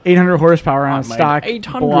fine. 800 horsepower on a stock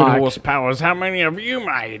 800 block. horsepower. How many have you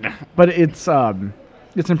made? But it's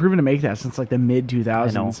been proven to make that since like the mid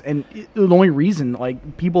 2000s, and the only reason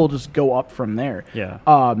like people just go up from there. Yeah.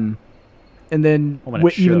 And then Well, when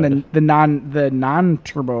it even should. the non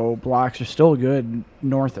turbo blocks are still good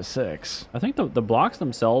north of 6. I think the blocks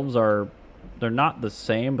themselves they're not the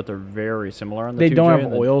same, but they're very similar on the They 2J. don't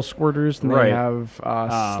have oil squirters, and Right. they have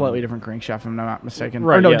slightly different crankshaft. If I'm not mistaken.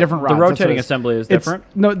 Right, Or no, yeah. different The rods. That's what rotating it is. assembly is It's- different?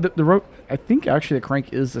 No, I think actually the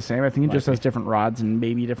crank is the same. I think it just Might has be. different rods and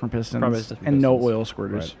maybe different pistons, Probably has different and no pistons. oil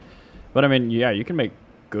squirters. Right. But I mean, yeah, you can make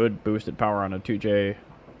good boosted power on a 2J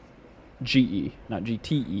GE, not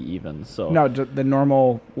GTE even. So No, the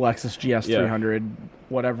normal Lexus GS 300,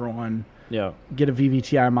 whatever one. yeah, Get a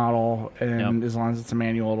VVTi model, and Yep. as long as it's a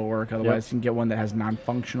manual, it'll work. Otherwise, you can get one that has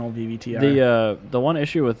non-functional VVTi. the one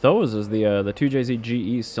issue with those is the 2JZ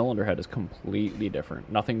GE cylinder head is completely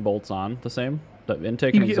different. Nothing bolts on the same. The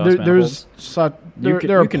intake and exhaust manifolds. You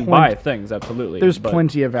can buy things absolutely. There's but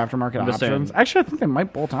plenty of aftermarket I'm just options. saying- Actually, I think they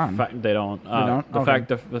might bolt on. They don't. don't? The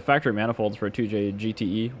Okay. the factory manifolds for a 2J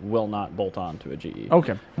GTE will not bolt on to a GE.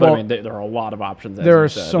 Okay, But well, I mean, there are a lot of options. As there you are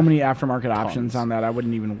said. so many aftermarket options Tons. on that. I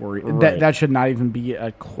wouldn't even worry. Right. That should not even be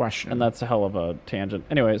a question. And that's a hell of a tangent.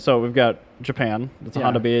 Anyway, so we've got Japan. It's a Yeah.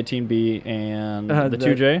 Honda B18B and the the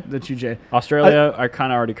 2J. The 2J. Australia, I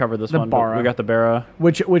kind of already covered this the one. But Barra. we got the Barra.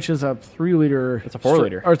 Which is a 3-liter. It's a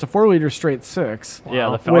 4-liter. Or it's a 4-liter straight 6. Yeah,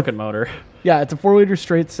 the Wow. Falcon motor. Yeah, it's a 4-liter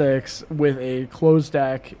straight 6 with a closed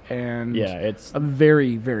deck and Yeah, it's a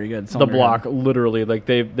very, very good the cylinder block. head. Literally, like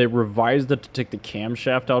they revised it to take the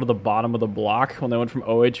camshaft out of the bottom of the block when they went from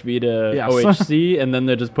OHV to Yes. OHC, and then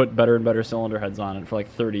they just put better and better cylinder heads on it for like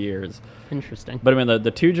 30 years. Interesting. But I mean,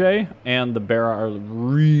 the 2J and the Barra are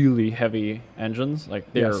really heavy engines.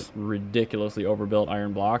 Like they're Yes. ridiculously overbuilt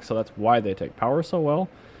iron blocks, so that's why they take power so well.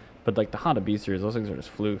 But like the Honda B series, those things are just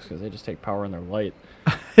flukes because they just take power and they're light.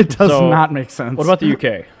 It does So, not make sense. What about the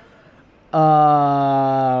UK?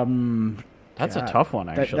 That's God, a tough one,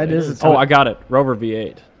 that actually. is a Oh, tough- I got it. Rover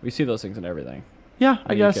V8. We see those things in everything. Yeah,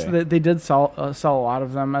 I in the guess UK. they did sell a lot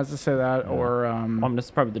of them, as I say that, Yeah. or This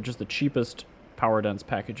is probably just the cheapest power dense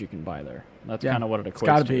package you can buy there. That's yeah, kind of what it equates it's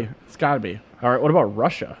got to to. be. It's got to be. All right, what about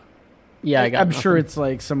Russia? Yeah, I got I'm sure nothing. it's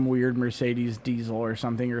like some weird Mercedes diesel or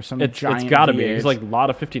something, or some It's giant. got to be. V8. It's like a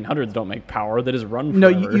lot of 1500s don't make power. They just run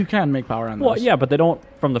no, forever. you can make power on those. Well, yeah, but they don't.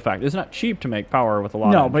 From the fact, it's not cheap to make power with a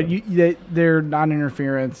lot. No, of but engine. they're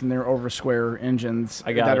non-interference and they're over square engines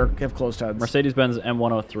I got that it. have closed heads. Mercedes-Benz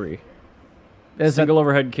M103, Is that- single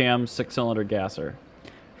overhead cam, 6-cylinder gasser.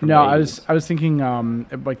 from no, the I 80s. was thinking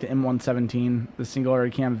like the M117, the single air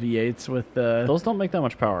cam V8s with the. Those don't make that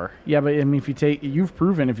much power. Yeah, but I mean, you've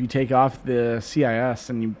proven if you take off the CIS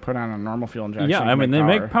and you put on a normal fuel injection. Yeah, you I can mean they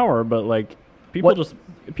make power, but like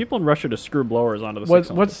people in Russia just screw blowers onto the.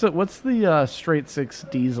 What's the straight 6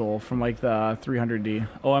 diesel from like the 300D?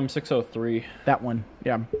 OM603. That one,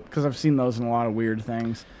 yeah, because I've seen those in a lot of weird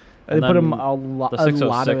things. They And put them then a lot. The A 606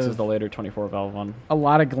 lot is of the later 24 valve one. a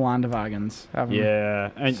lot of Gelandewagens. Have 'em.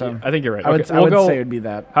 Yeah, and So, I think you're right. I would Okay, I we'll would go- say it would be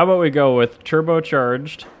that. How about we go with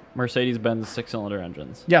turbocharged Mercedes-Benz 6-cylinder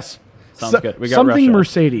engines? Yes, Sounds good. We got something Russia.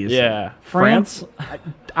 Mercedes. Yeah, France.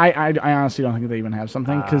 I honestly don't think they even have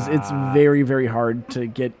something because it's very, very hard to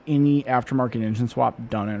get any aftermarket engine swap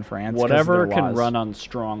done in France. 'cause of Whatever their can laws. run on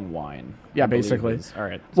strong wine. Yeah, I believe basically. is- All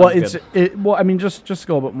right. Well, sounds good. well. I mean, just to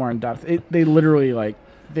go a bit more in depth, they literally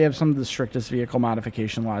they have some of the strictest vehicle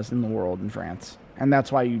modification laws in the world in France, and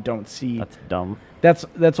that's why you don't see That's dumb.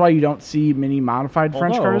 that's why you don't see many modified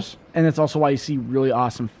French Although- cars, and it's also why you see really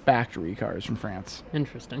awesome factory cars from France.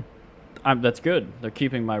 Interesting. That's good. They're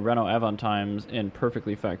keeping my Renault Avantimes in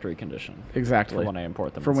perfectly factory condition Exactly. for when I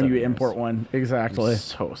import them. For in when you 7 years. import one, I'm exactly.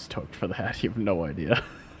 so stoked for that. You have no idea.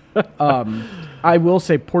 I will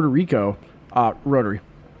say Puerto Rico rotary.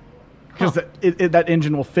 Because that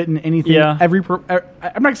engine will fit in anything. Yeah. I'm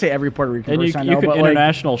not gonna say every Puerto Rican And you, person I you know, can but like,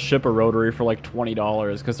 international ship a rotary for like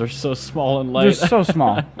 $20 because they're so small and they're light. so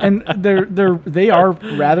small, and they are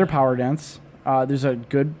rather power dense. There's a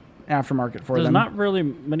good aftermarket for There's them. not really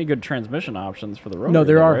many good transmission options for the rotary. no,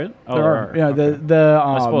 there though, are. Right? Oh, there are. Yeah, Okay. the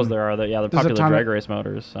I suppose there are. Yeah, they're there's a popular ton of- drag race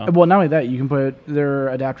motors. So. Well, not only that, you can put their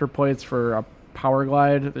adapter plates for a Power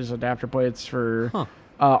Glide. There's adapter plates for Huh.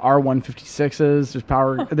 R156s. There's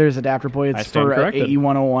power. There's adapter I plates stand for corrected.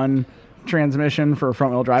 AE101 transmission for a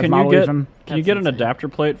front wheel drive Can model. you get Even can you That's get an insane. adapter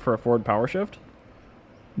plate for a Ford PowerShift?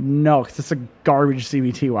 no, because it's a garbage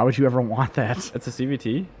CVT. Why would you ever want that? It's a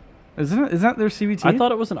CVT. Isn't it? Isn't that their CVT? I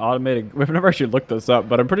thought it was an automated. We've never actually looked this up,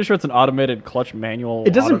 but I'm pretty sure it's an automated clutch manual.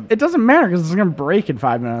 it doesn't. It doesn't matter because it's gonna break in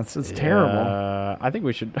 5 minutes. It's terrible. I think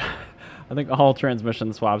we should. I think all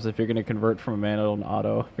transmission swaps. If you're going to convert from a manual to an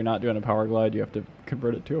auto, if you're not doing a Power Glide, you have to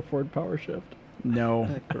convert it to a Ford PowerShift. No.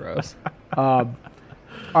 Gross. All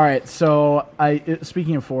right. So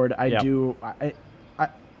speaking of Ford, I Yeah. do.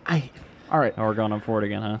 All right. Oh, we're going on Ford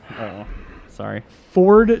again, huh? Oh, sorry.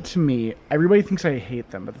 Ford to me, everybody thinks I hate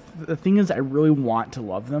them, but the thing is, I really want to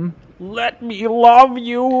love them. Let me love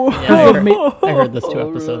you. Yeah, They've ma- I heard this 2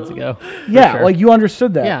 episodes ago. Yeah, sure. like you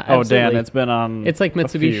understood that. Yeah. Oh, Dan, absolutely. it's been on. It's like a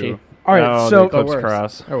Mitsubishi. few. All right, Oh, so- the But Eclipse worse.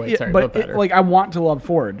 Cross. Or wait, Yeah, sorry, but better. like I want to love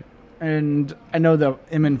Ford, and I know the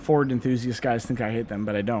Ford enthusiast guys think I hate them,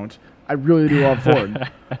 but I don't. I really do love Ford.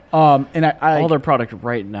 And I All their product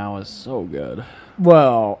right now is so good.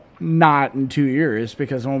 well, not in 2 years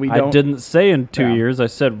because when we don't, I didn't say in 2 Yeah. years. I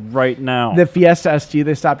said right now. the Fiesta ST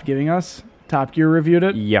they stopped giving us. Top Gear reviewed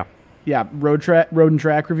it. Yeah. Yeah, Road and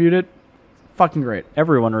Track reviewed it. Fucking great.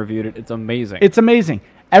 Everyone reviewed it. It's amazing. It's amazing.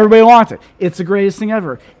 Everybody wants it. It's the greatest thing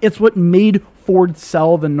ever. It's what made Ford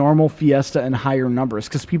sell the normal Fiesta in higher numbers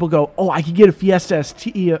because people go, "Oh, I could get a Fiesta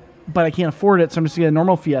ST, but I can't afford it, so I'm just gonna get a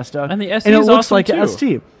normal Fiesta." And the ST it is looks awesome, like too. an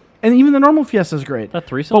ST. And even the normal Fiesta is great. That But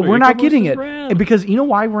 3-cylinder we're not EcoBoost getting is it rad. And because you know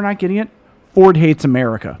why we're not getting it? Ford hates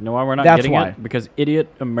America. You know why we're not That's getting why. it? Because idiot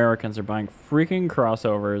Americans are buying freaking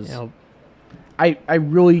crossovers. Yep. I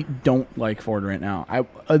really don't like Ford right now.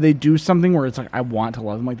 They do something where it's like I want to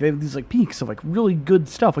love them. Like they have these like peaks of like really good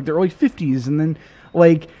stuff, like the early 50s, and then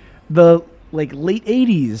like the like late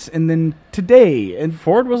 80s, and then today, and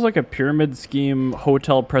Ford was like a pyramid scheme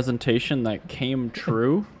hotel presentation that came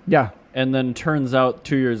true. yeah. And then turns out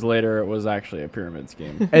 2 years later it was actually a pyramid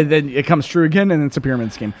scheme. And then it comes true again, and it's a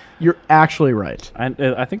pyramid scheme. You're actually right.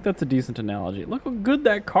 I think that's a decent analogy. Look how good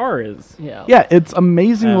that car is. Yeah. Yeah, it's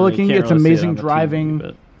amazing You looking. can't It's really see it amazing on the TV, driving.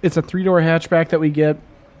 but- It's a 3-door hatchback that we get.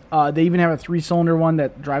 They even have a 3-cylinder one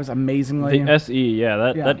that drives amazingly. The SE, yeah,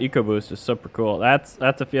 that Yeah. EcoBoost is super cool. That's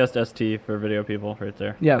a Fiesta ST for video people right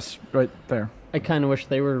there. Yes, right there. I kind of wish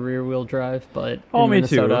they were rear-wheel drive, but Oh, in me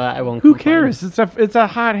too. Minnesota, I won't Who complain. cares? It's a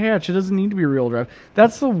hot hatch. It doesn't need to be rear-wheel drive.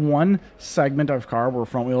 That's the one segment of car where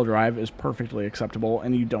front-wheel drive is perfectly acceptable,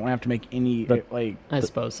 and you don't have to make any like. I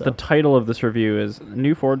suppose so. The title of this review is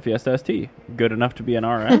New Ford Fiesta ST. Good enough to be an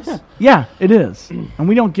RS? Yeah, it is, and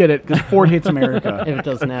we don't get it because Ford hates America. If it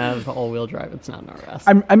doesn't have all-wheel drive, it's not an RS.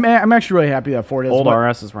 I'm actually really happy that Ford is. Old but-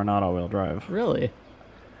 RSs were not all-wheel drive. Really?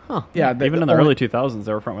 Huh. Yeah, Even in the early 2000s,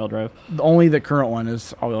 they were front-wheel drive. only the current one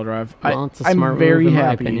is all-wheel drive. Well, it's a I'm smart very move in my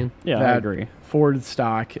happy opinion. Yeah, I that agree. Ford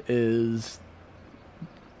stock is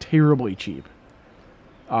terribly cheap.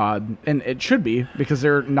 And it should be because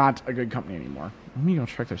they're not a good company anymore. Let me go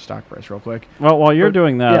check their stock price real quick. Well, while you're But-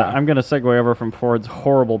 doing that, yeah. I'm going to segue over from Ford's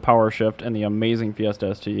horrible power shift and the amazing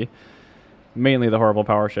Fiesta ST. Mainly the horrible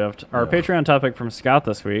power shift. Our Patreon topic from Scott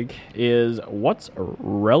this week is what's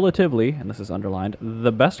relatively, and this is underlined,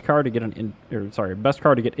 the best car to get best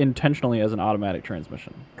car to get intentionally as an automatic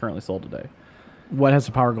transmission currently sold today. What has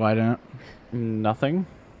a power glide in it? Nothing.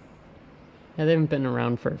 Yeah, they haven't been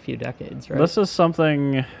around for a few decades, right? This is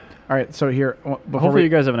something. All right, so here before Hopefully, we, you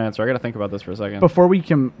guys have an answer. I got to think about this for a second. before we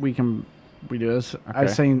can do this, I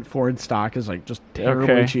was Okay. saying Ford stock is like just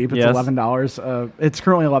terribly Okay, cheap. It's yes. $11. It's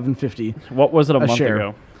currently $11.50. What was it a month share.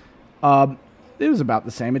 ago? It was about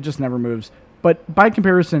the same. It just never moves. But by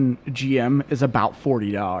comparison, GM is about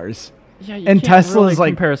 $40. Yeah, you And can't Tesla's really like-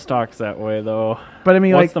 compare stocks that way, though. But I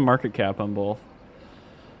mean, What's like the market cap on both?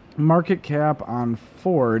 market cap on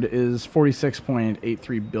Ford is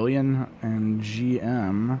 46.83 billion, and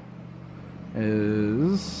GM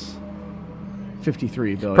is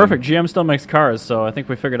 53 billion. Perfect. GM still makes cars, so I think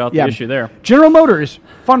we figured out the Yeah. issue there. General Motors,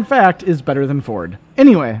 fun fact, is better than Ford.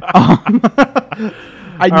 Anyway, I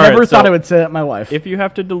right, never thought so I would say that in my life. If you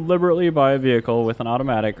have to deliberately buy a vehicle with an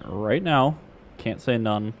automatic right now, can't say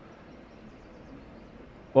none,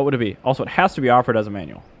 what would it be? Also, it has to be offered as a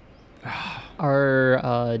manual. Are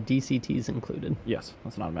DCTs included? Yes,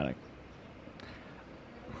 that's an automatic.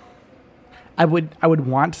 I would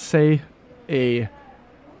want to say a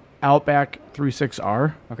Outback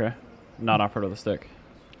 36R. Okay. Not offered with a stick.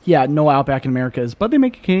 Yeah, no Outback in America is, but they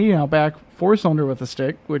make a Canadian Outback 4-cylinder with a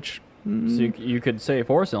stick, which So you could say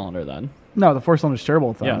 4-cylinder then. no, the 4-cylinder is terrible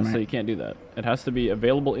with that. Yeah, so you can't do that. It has to be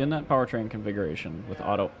available in that powertrain configuration with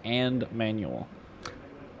auto and manual.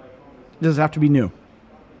 Does it have to be new?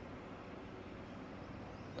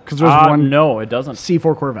 Because there's one No, it doesn't.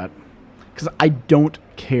 C4 Corvette. Because I don't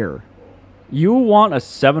care. You want a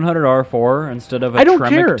 700 R4 instead of a I don't Tremec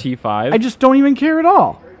care. T5? I just don't even care at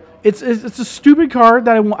all. It's a stupid car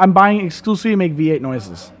that I'm buying exclusively to make V8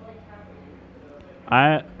 noises.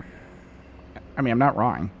 I I mean, I'm not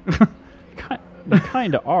wrong. you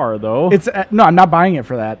kind of are though. It's no, I'm not buying it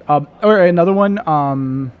for that. Or another one.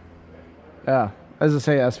 As I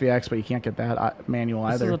say, SVX, but you can't get that manual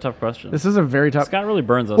This either. is a tough question. This is a very tough. Scott really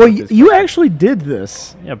burns us. Well, with these you questions. actually did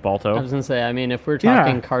this. Yeah, I Balto. was gonna say, I mean, if we're Yeah.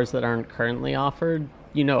 talking cars that aren't currently offered,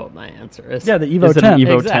 you know what my answer is. Yeah, the Evo Is it 10. an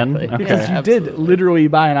Evo Exactly. 10? Okay. Because you did Absolutely. literally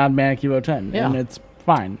buy an automatic Evo 10, Yeah. and it's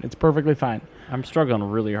fine. It's perfectly fine. I'm struggling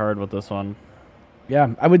really hard with this one. Yeah,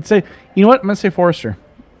 I would say. You know what? I'm gonna say Forester.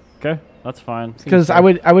 Okay, that's fine. Because I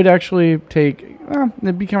would actually take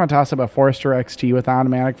it'd be kind of a toss up a Forester XT with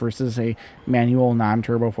automatic versus a manual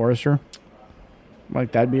non-turbo Forester.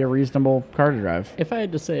 Like that'd be a reasonable car to drive. If I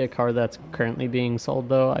had to say a car that's currently being sold,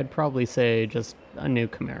 though, I'd probably say just a new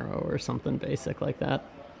Camaro or something basic like that.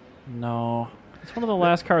 No, it's one of the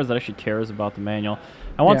last cars that actually cares about the manual.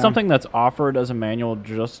 I want Yeah. something that's offered as a manual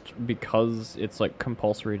just because it's like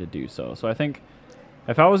compulsory to do so. So I think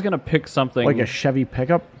if I was gonna pick something Like a Chevy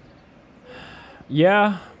pickup.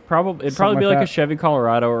 yeah, probably it'd Something probably be like like a that. Chevy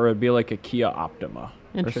Colorado or it'd be like a Kia Optima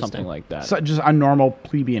or Interesting. something like that. So just a normal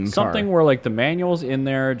plebeian Something car. where like the manual's in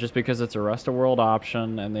there just because it's a rest of world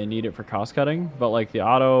option and they need it for cost cutting, but like the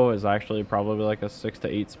auto is actually probably like a 6 to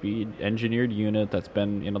 8 speed engineered unit that's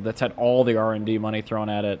been that's had all the R&D money thrown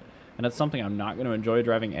at it, and it's something I'm not going to enjoy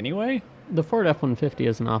driving anyway. The Ford F-150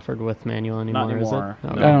 isn't offered with manual anymore, Not anymore, is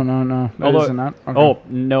it? no. I don't know. No, Although- is it not? Okay. Oh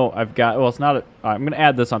no, I've got. Well, it's not. I'm going to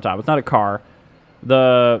add this on top. It's not a car.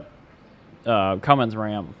 The Cummins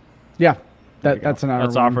Ram. yeah, There you that's go. another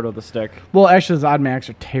That's one. offered with a stick. Well, actually, the Odd Max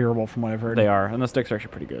are terrible from what I've heard. They are, and the sticks are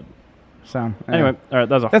actually pretty good. So Anyway, all right,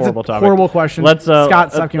 that was a that's horrible a topic. horrible question. Let's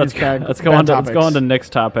Scott, stop giving let's, us bad. let's go bad on to let's go topics. on to Nick's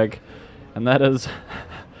topic, and that is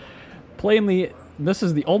plainly this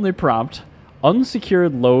is the only prompt: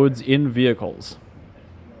 unsecured loads in vehicles.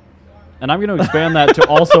 And I'm going to expand that to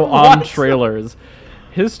also on trailers.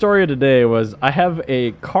 His story today was I have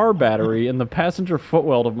a car battery in the passenger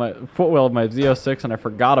footwell of my Z06, and I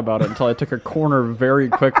forgot about it until I took a corner very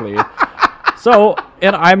quickly. So,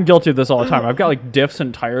 and I'm guilty of this all the time. I've got like diffs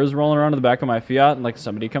and tires rolling around in the back of my Fiat, and like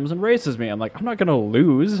somebody comes and races me. I'm like, I'm not going to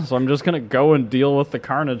lose, so I'm just going to go and deal with the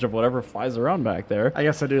carnage of whatever flies around back there. I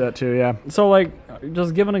guess I do that too. Yeah. So, like,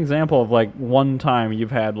 just give an example of like one time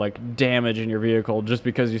you've had like damage in your vehicle just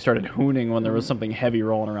because you started hooning when there was something heavy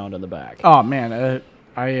rolling around in the back. Oh man,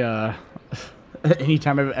 I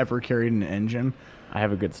anytime I've ever carried an engine, I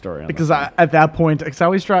have a good story on because that. at that point, because I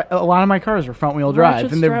always drive, a lot of my cars are front wheel drive,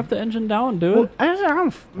 Ratchet and they're strap the engine down, dude. well, I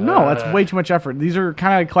don't no, that's way too much effort. These are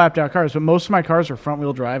kind of clapped out cars, but most of my cars are front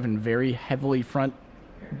wheel drive and very heavily front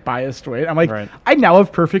biased weight. I'm like, Right. I now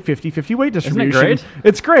have perfect 50-50 weight distribution. great?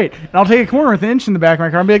 It's great. And I'll take a corner with an inch in the back of my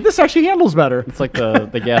car and be like, this actually handles better. It's like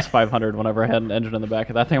the Gas 500. Whenever I had an engine in the back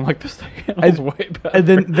of that thing, I'm like, this thing handles way better.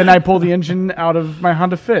 And then I pull the engine out of my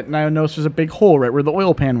Honda Fit, and I noticed there's a big hole right where the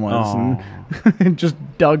oil pan was, and just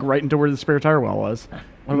dug right into where the spare tire well was.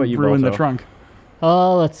 What about you, Ruined the Bozo? trunk.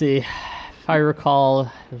 Let's see. If I recall,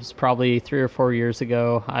 it was probably 3 or 4 years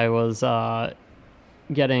ago. I was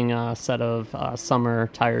getting a set of summer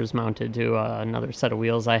tires mounted to another set of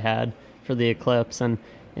wheels I had for the Eclipse. And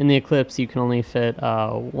in the Eclipse, you can only fit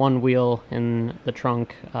one wheel in the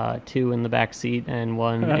trunk, 2 in the back seat, and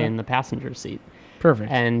 1 in the passenger seat.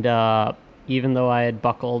 Perfect. And even though I had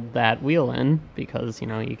buckled that wheel in, because, you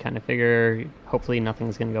kind of figure hopefully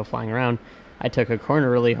nothing's going to go flying around, I took a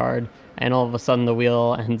corner really hard, and all of a sudden the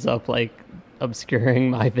wheel ends up, like, obscuring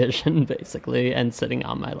my vision, basically, and sitting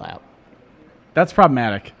on my lap. That's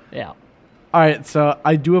problematic. Yeah. All right, so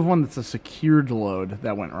I do have one that's a secured load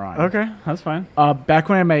that went wrong. Okay, that's fine. Back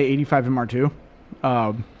when I had my 85 MR2,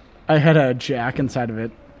 I had a jack inside of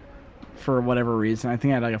it for whatever reason. I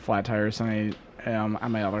think I had like a flat tire or something on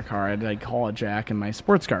my other car. I had to like haul a jack in my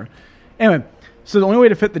sports car. Anyway, so the only way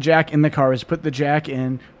to fit the jack in the car is put the jack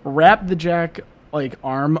in, wrap the jack like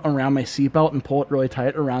arm around my seatbelt and pull it really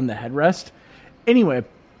tight around the headrest. Anyway,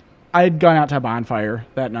 I had gone out to a bonfire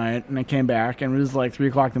that night, and I came back, and it was like 3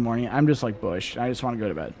 o'clock in the morning. I'm just like Bush. I just want to go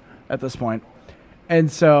to bed at this point. And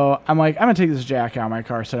so I'm like, I'm going to take this jack out of my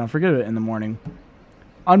car so I don't forget it in the morning.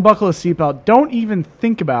 Unbuckle the seatbelt. Don't even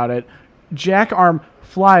think about it. Jack arm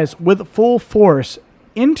flies with full force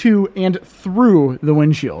into and through the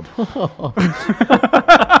windshield.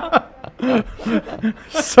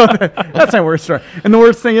 So that's my worst story. And the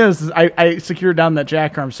worst thing is I secured down that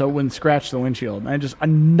jack arm so it wouldn't scratch the windshield. And I just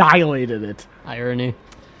annihilated it. Irony.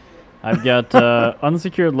 I've got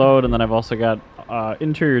unsecured load, and then I've also got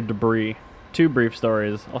interior debris. 2 brief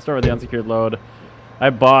stories. I'll start with the unsecured load. I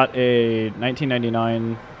bought a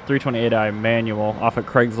 1999 328i manual off of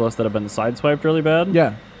Craigslist that had been sideswiped really bad.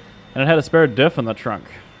 Yeah. And it had a spare diff in the trunk.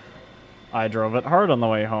 I drove it hard on the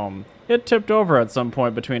way home. It tipped over at some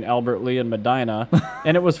point between Albert Lee and Medina,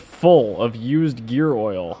 and it was full of used gear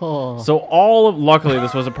oil. Oh. So luckily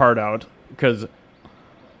this was a part out, because,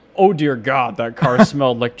 oh dear God, that car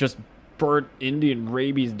smelled like just burnt Indian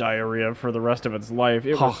rabies diarrhea for the rest of its life.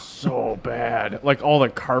 It was so bad. Like all the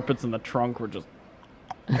carpets in the trunk were just,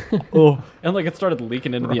 oh, and like it started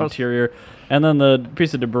leaking into the Gross. interior. And then the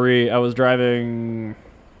piece of debris, I was driving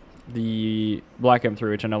the Black M3,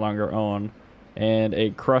 which I no longer own, and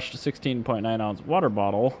a crushed 16.9 ounce water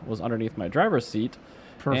bottle was underneath my driver's seat.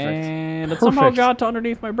 Perfect. And it somehow Perfect. got to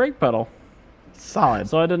underneath my brake pedal. Solid.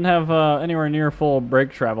 So I didn't have anywhere near full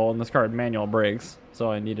brake travel, and this car had manual brakes, so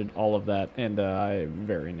I needed all of that, and I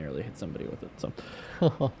very nearly hit somebody with it. So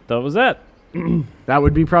that was that. That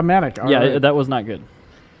would be problematic. All Yeah, right. that was not good.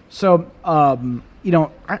 So, I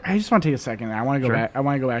just want to take a second. I want to go Sure. back. I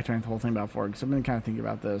want to go back to the whole thing about Ford because I've been kind of thinking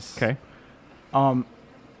about this. Okay.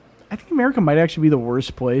 I think America might actually be the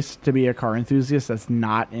worst place to be a car enthusiast that's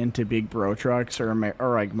not into big bro trucks or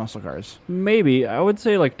like muscle cars. Maybe. I would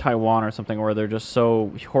say like Taiwan or something where they're just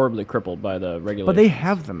so horribly crippled by the regulations. But they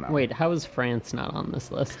have them though. Wait, how is France not on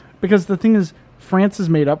this list? Because the thing is, France is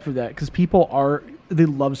made up for that because they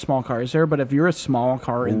love small cars there. But if you're a small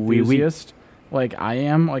car Oui, oui. enthusiast like I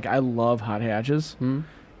am, like I love hot hatches.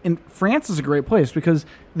 and France is a great place because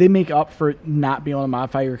they make up for not being able to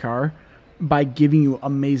modify your car by giving you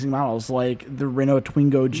amazing models like the Renault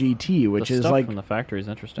Twingo GT, which the is stuff like from the factory is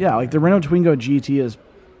interesting. yeah, like the Renault Twingo GT is,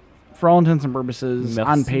 for all intents and purposes,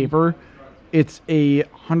 on Merci. paper, it's a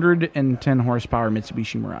 110 horsepower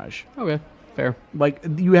Mitsubishi Mirage. Okay, fair. Like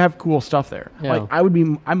you have cool stuff there. Yeah. Like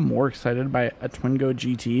I'm more excited by a Twingo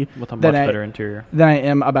GT with a much than better interior. than I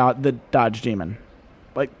am about the Dodge Demon.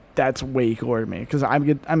 Like that's way cooler to me because I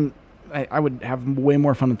would have way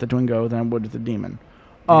more fun with the Twingo than I would with the Demon.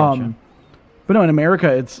 Gotcha. But no, in America,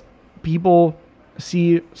 it's people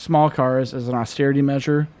see small cars as an austerity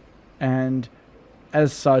measure, and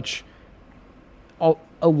as such,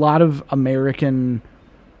 a lot of American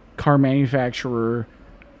car manufacturer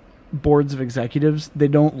boards of executives, they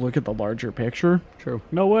don't look at the larger picture, True.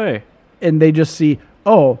 No way. and they just see,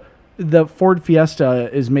 oh, the Ford Fiesta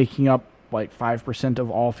is making up like 5% of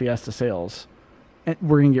all Fiesta sales, and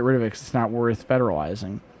we're going to get rid of it because it's not worth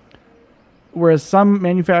federalizing. Whereas some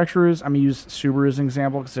manufacturers, I'm going to use Subaru as an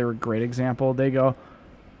example because they're a great example. They go,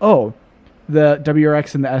 oh, the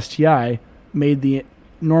WRX and the STI made the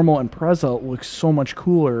normal Impreza look so much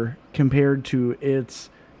cooler compared to its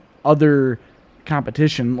other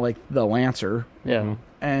competition, like the Lancer. Yeah.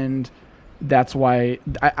 And that's why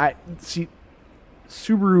I see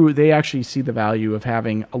Subaru, they actually see the value of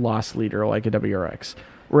having a loss leader like a WRX.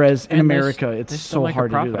 Whereas in And they America, they it's still so make a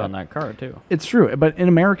hard to do profit that. on that car too. It's true, but in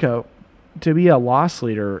America, to be a loss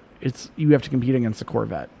leader, you have to compete against a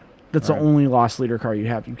Corvette. That's Right. the only loss leader car you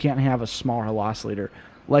have. You can't have a smaller loss leader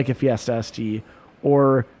like a Fiesta ST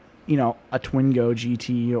or a Twingo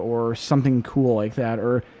GT or something cool like that,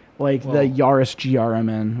 or like the Yaris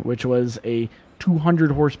GRMN, which was a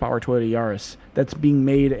 200 horsepower Toyota Yaris that's being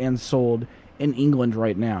made and sold in England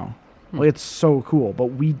right now. Like it's so cool, but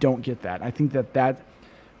we don't get that. I think that.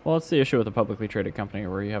 Well, it's the issue with a publicly traded company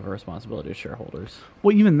where you have a responsibility to shareholders.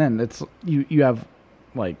 Well, even then, it's you have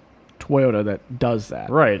like Toyota that does that,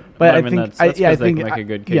 Right. But I mean, think- that's I 'cause they think can make I- a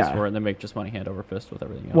good case yeah. for it, and they make just money hand over fist with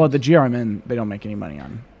everything else. Well, the GRMN they don't make any money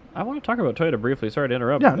on. I want to talk about Toyota briefly. Sorry to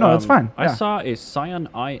interrupt. Yeah, no, that's fine. I Yeah. saw a Scion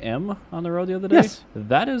IM on the road the other day. Yes.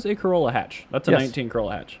 That is a Corolla hatch. That's a Yes. 19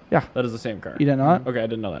 Corolla hatch. Yeah. That is the same car. You didn't know that? Okay, I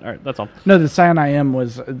didn't know that. All right, that's all. No, the Scion IM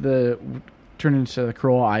was turned into the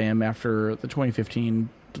Corolla IM after the 2015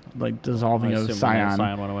 dissolving I of assume when the Scion,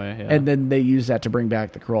 Scion went away. Yeah. and then they used that to bring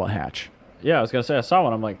back the Corolla hatch. yeah, I was gonna say I saw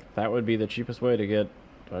one. I'm like, that would be the cheapest way to get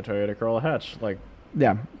a Toyota Corolla hatch. Like,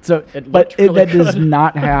 Yeah, so It but looked really that does good.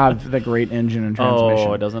 not have the great engine and transmission.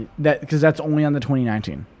 oh, it doesn't. That because that's only on the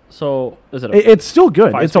 2019. So is it a It's still good.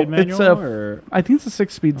 It's five-speed manual a or I think it's a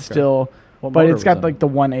 6-speed still, what but motor it's got was like the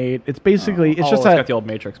 1.8. It's basically it's just it's a got the old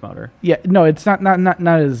Matrix motor. yeah. No, it's not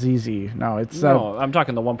as easy. No, it's No, I'm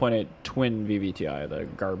talking the 1.8 twin VVTi, the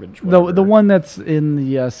garbage. the whatever. one that's in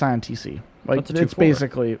the Scion TC. Like That's a it's 2.4.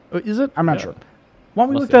 basically is it? I'm not Yeah. sure. Why don't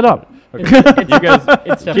we Must look that have up? it. Okay. You guys,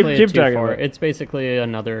 It's definitely keep a talking 2.4. about it. It's basically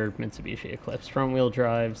another Mitsubishi Eclipse. Front-wheel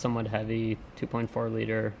drive, somewhat heavy, 2.4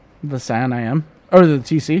 liter The Scion IM or the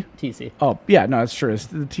TC? TC. Oh yeah, no, that's true. It's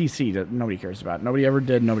the TC that nobody cares about. Nobody ever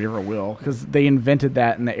did. Nobody ever will because they invented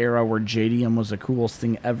that in the era where JDM was the coolest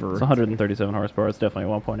thing ever. It's 137 horsepower. It's definitely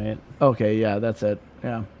a 1.8. Okay, yeah, that's it.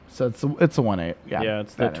 Yeah, so it's a 1.8. Yeah, Yeah,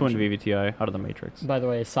 it's the that twin engine. VVTi out of the Matrix. By the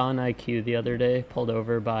way, saw an IQ the other day, pulled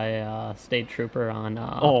over by a state trooper on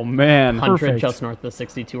Oh man, 100 perfect. just north of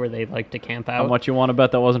 62 where they like to camp how out. much you want to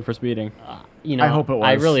bet that wasn't for speeding? You know, I hope it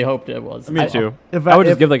I was. really hoped it was. Me too. if I would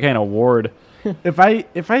if- just give the guy an award. If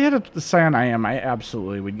I had a Scion IM, I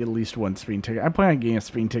absolutely would get at least one speeding ticket. I plan on getting a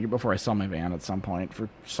speeding ticket before I sell my van at some point for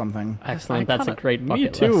something. Excellent. I That's a kinda- great Me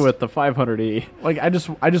bucket too list. with the 500e. Like I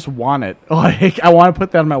just want it. Like I want to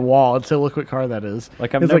put that on my wall and say, look what car that is.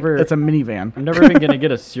 Like, I've it's never- it's a minivan. I'm never even gonna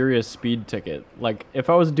get a serious speed ticket. Like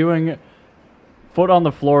if I was doing foot on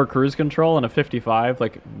the floor cruise control in a 55,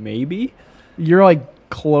 like maybe. You're like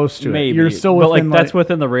close to Maybe it. You're still but within like that's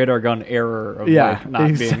within the radar gun error of Yeah, like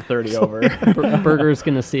not being 30 over. Burger's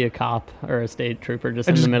gonna see a cop or a state trooper just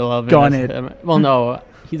And in the just middle of gun it. it. Well, no,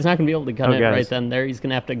 he's not gonna be able to gun Oh, it guys. right then. There, he's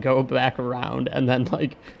gonna have to go back around and then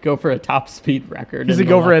like go for a top speed record. He's in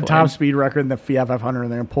gonna the go for a left top lane. speed record in the Fiat 500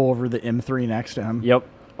 and then pull over the M3 next to him. Yep.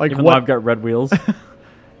 Like Even what? though I've got red wheels.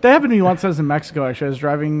 That happened to me once. I was in Mexico. Actually, I was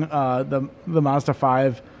driving the Mazda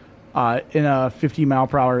 5 in a 50 mile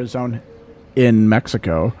per hour zone in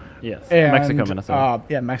Mexico. Yes. And, Mexico, Minnesota.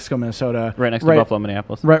 yeah, Mexico, Minnesota. right next to Buffalo,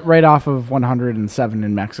 Minneapolis. Right off of 107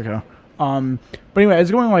 in Mexico. But anyway, I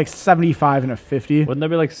was going like 75 and a 50. Wouldn't that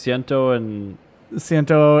be like Ciento and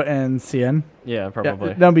Ciento and Cien. yeah, Yeah,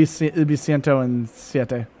 probably. it'd be Ciento and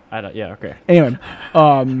Siete. I don't. Yeah. Okay. Anyway,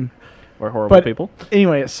 We're horrible But people.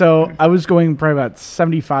 anyway, so I was going probably about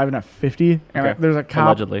 75 and a 50, and Okay. there's a cop.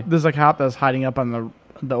 Allegedly. There's a cop that's hiding up on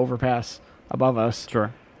the overpass above us,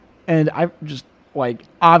 Sure. and I just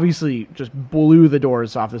obviously just blew the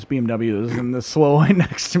doors off this BMW that was in the slow lane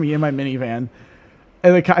next to me in my minivan,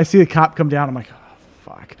 and I see the cop come down. I'm like, oh,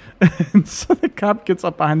 fuck. And so the cop gets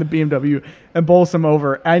up behind the BMW and bowls him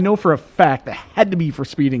over. And I know for a fact that had to be for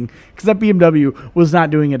speeding because that BMW was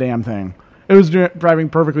not doing a damn thing. It was driving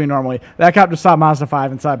perfectly normally. That cop just saw Mazda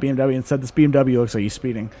 5 and saw a BMW and said, this BMW looks like he's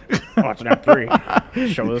speeding. Oh, it's an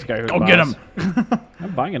M3. Show this guy who's Go boss. get him.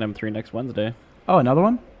 I'm buying an M3 next Wednesday. Oh, another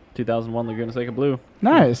one? 2001 Laguna Seca Blue.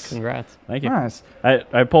 Nice. Congrats. Thank you. Nice.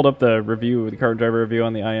 I pulled up the review, the car driver review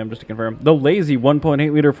on the IM just to confirm. The lazy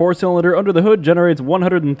 1.8 liter four-cylinder under the hood generates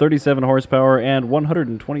 137 horsepower and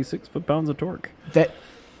 126 foot-pounds of torque. That,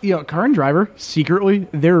 Car and Driver, secretly,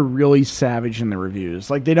 they're really savage in the reviews.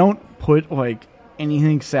 They don't put,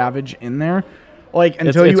 anything savage in there.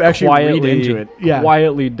 Until you actually read into it. Yeah.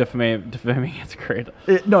 Quietly defaming. It's great.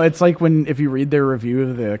 It's like if you read their review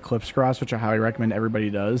of the Eclipse Cross, which I highly recommend everybody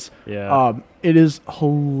does. Yeah. It is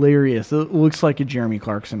hilarious. It looks like a Jeremy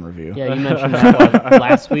Clarkson review. Yeah, you mentioned that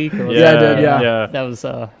last week. Or was Yeah, I it- did, yeah.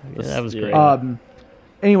 That was great.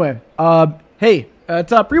 Anyway, hey,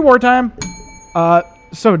 it's pre-war time.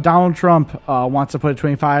 So Donald Trump wants to put a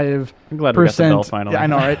 25%. I'm glad we got the bell finally. Yeah, I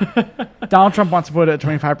know, right? Donald Trump wants to put a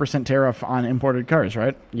 25% tariff on imported cars,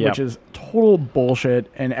 right? Yep. Which is total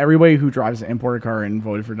bullshit. And everybody who drives an imported car and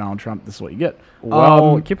voted for Donald Trump, this is what you get.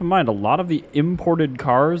 Well, keep in mind, a lot of the imported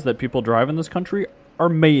cars that people drive in this country are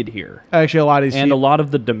made here. Actually, a lot of these And a lot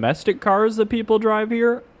of the domestic cars that people drive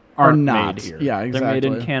here Are aren't not. made here. Yeah, They're made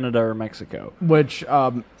in exactly. Canada or Mexico. which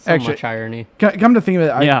So actually much irony. come to think of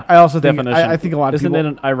it, Yeah, I also think definition. I think a lot of Isn't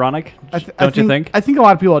people. it ironic? I Don't you think? I think a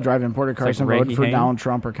lot of people that drive imported cars like and vote Reggie for Hayne? Donald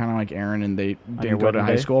Trump are kind of like Aaron, and they your didn't go to wedding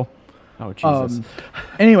high day? school. Oh, Jesus.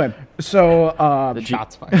 Anyway, so The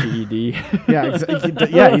shots fired. GED. yeah,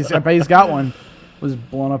 I bet he's got one. Was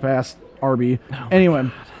blown up ass RB. Anyway,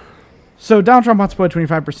 so Donald Trump wants to put a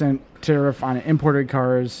 25% tariff on imported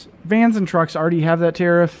cars. Vans and trucks already have that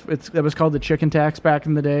tariff. It was called the chicken tax back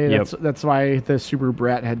in the day. Yep. That's why the Subaru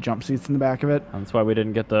Brat had jump seats in the back of it. That's why we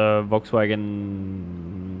didn't get the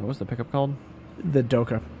Volkswagen. What was the pickup called? The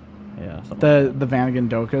Doka. Yeah. something The Vanagon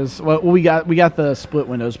Dokas. Well, we got the split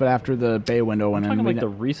windows, but after the bay window went I'm in, talking we like the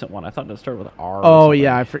didn't- recent one. I thought it started with R. or oh something.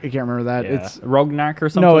 yeah, I can't remember that. Yeah. It's Rognak or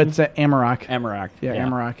something. no, it's Amarok. Amarok. Yeah,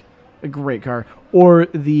 Amarok, a great car. Or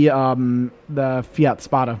the Fiat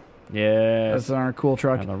Spada. Yes. That's our cool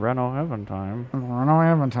truck. And the Renault Aventime. Renault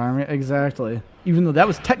Aventime, exactly. Even though that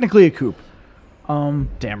was technically a coupe.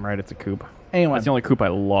 Damn right, it's a coupe. Anyway, That's the only coupe I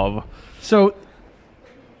love. so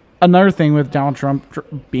another thing with Donald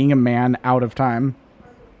Trump being a man out of time,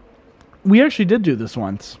 we actually did do this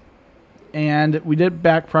once, and we did it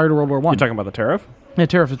back prior to World War One. You're talking about the tariff? Yeah,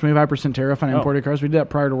 tariff is 25% tariff on Oh. imported cars. We did that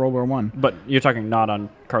prior to World War One But you're talking not on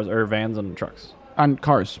cars or vans and trucks. on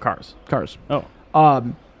cars. Cars. Oh.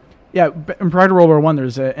 Yeah, and prior to World War One,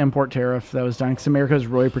 there's an import tariff that was done because America is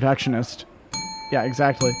really protectionist. Yeah,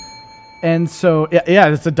 exactly. And so, yeah,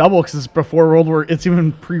 it's a double because it's before World War. It's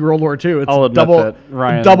even pre-World War II. It's I'll admit double, that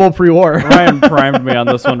Ryan- double pre-war. Ryan primed me on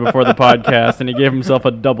this one before the podcast, and he gave himself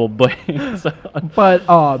a double blame. So- But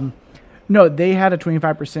no, they had a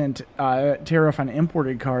 25% tariff on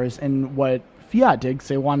imported cars, and what Fiat did, 'cause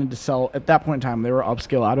they wanted to sell at that point in time, they were an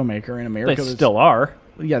upscale automaker in America. they was- still are.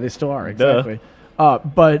 Yeah, they still are, Duh. exactly.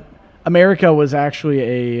 But America was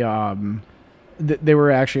actually they were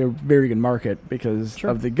actually a very good market because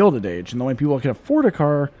of the Gilded Age, and the only people who could afford a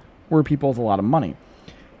car were people with a lot of money.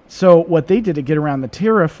 So what they did to get around the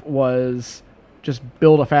tariff was just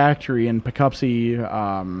build a factory in Poughkeepsie,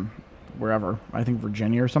 wherever, I think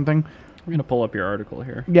Virginia or something. I'm going to pull up your article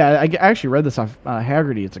here. Yeah, I actually read this off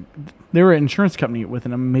Haggerty. They were an insurance company with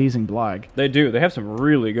an amazing blog. They do. They have some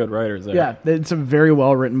really good writers there. Yeah, it's a very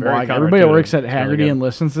well written Very blog. Everybody that counterintuitive. works at It's really Haggerty good. and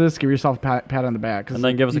listens to this, give yourself a pat on the back. 'Cause And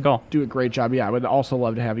then give us a you call. Do a great job. Yeah, I would also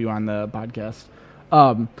love to have you on the podcast.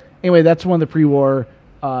 Anyway, that's one of the pre-war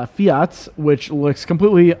Fiats, which looks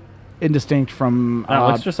completely indistinct from It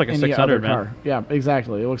looks just like a any 600, other man. car. Yeah,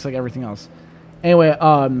 exactly. It looks like everything else. Anyway,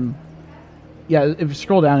 yeah, if you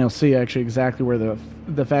scroll down, you'll see actually exactly where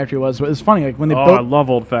the factory was. But it's funny, like when they Oh, built. I love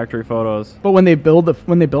old factory photos. But when they built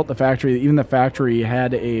the factory, even the factory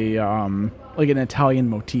had a like an Italian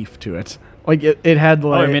motif to it. Like it had Oh,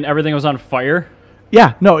 like I mean, everything was on fire?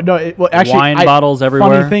 yeah, no, well actually Wine bottles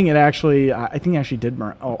everywhere? Funny thing, it actually I think it actually did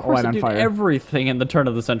burn Of course, light on dude, fire. everything in the turn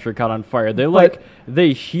of the century caught on fire.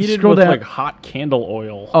 They heated Scroll with down. like hot candle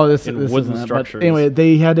oil. Oh, this in this wooden isn't it, but structures. anyway,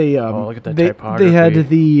 they had a look at that they typography. had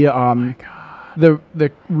the God.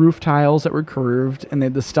 the roof tiles that were curved, and they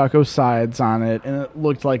had the stucco sides on it, and it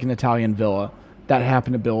looked like an Italian villa that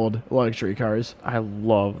happened to build luxury cars. I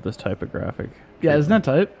love this type of graphic. Yeah, isn't that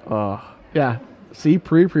tight? Oh, Yeah. See,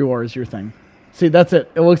 pre-war is your thing. See, that's it.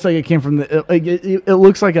 It looks like it came from it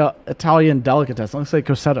looks like a Italian delicatessen. It looks like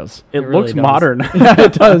Cosettas. it really looks does. modern. Yeah,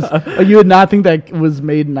 it does. You would not think that was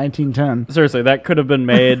made in 1910. Seriously, that could have been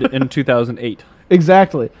made in 2008.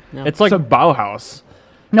 Exactly. Yeah. It's like So- Bauhaus.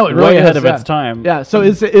 No, it Way really ahead is, of its time. Yeah. So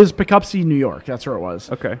is Poughkeepsie, New York? That's where it was.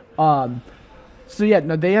 Okay. So yeah,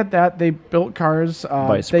 no, they had that. They built cars.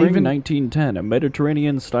 By they spring even, 1910, a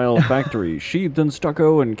Mediterranean-style factory, sheathed in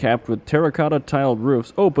stucco and capped with terracotta-tiled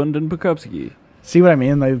roofs, opened in Poughkeepsie. see what I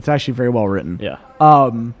mean? Like, it's actually very well written. Yeah.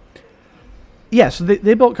 Yeah. So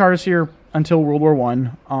they built cars here until World War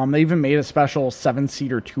One. They even made a special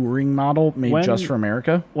 7-seater touring model made When- just for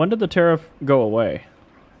America When did the tariff go away?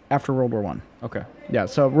 after World War One. Okay. Yeah.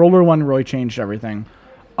 So World War One really changed everything.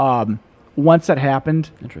 Once that happened,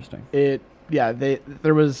 Interesting. there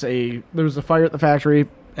was a fire at the factory,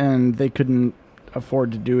 and they couldn't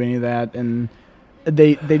afford to do any of that, and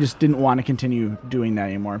they just didn't want to continue doing that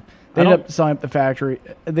anymore. They ended up selling the factory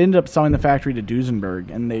to Duesenberg,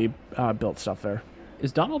 and they built stuff there.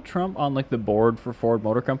 Is Donald Trump on like the board for Ford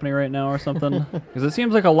Motor Company right now or something? Because it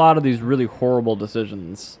seems like a lot of these really horrible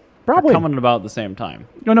decisions Probably. are coming about at the same time.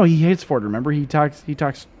 No, he hates Ford. Remember, he talks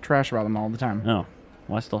trash about them all the time. No.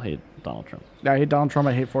 Well, I still hate Donald Trump. I hate Donald Trump.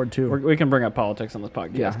 I hate Ford too. We can bring up politics on this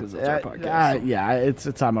podcast because it's our podcast. Yeah,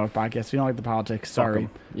 it's on my podcast. You don't like the politics. Sorry.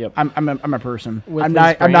 Welcome. Yep. I'm a person. With I'm his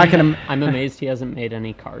not brain, gonna. I'm amazed he hasn't made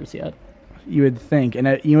any cars yet. You would think,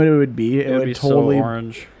 and you know what it would be? It would be totally. so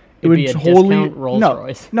orange. It would be a totally discount Rolls no,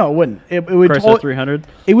 Royce. No, it wouldn't. It would. Chrysler 300.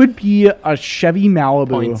 It would be a Chevy Malibu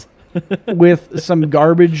Points. with some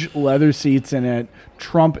garbage leather seats in it,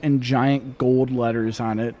 Trump in giant gold letters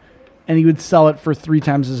on it, and he would sell it for 3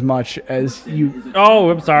 times as much as you.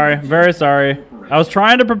 Oh, I'm sorry. Very sorry. I was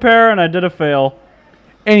trying to prepare and I did a fail.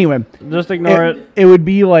 Anyway, Just ignore it. It would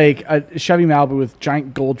be like a Chevy Malibu with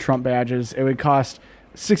giant gold Trump badges. It would cost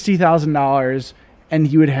 $60,000, and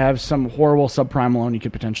he would have some horrible subprime loan you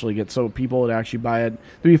could potentially get, so people would actually buy it.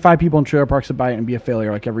 There'd be 5 people in trailer parks that buy it and be a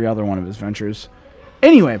failure like every other one of his ventures.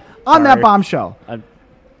 Anyway, on that Sorry. bombshell,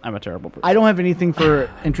 I'm a terrible person. I don't have anything for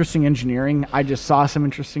interesting engineering. I just saw some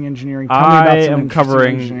interesting engineering. Tell me I about some am interesting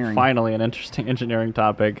covering engineering. finally an interesting engineering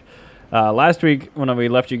topic. Last week, when we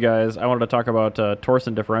left you guys, I wanted to talk about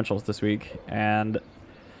Torsen differentials this week, and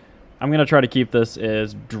I'm going to try to keep this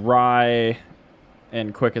as dry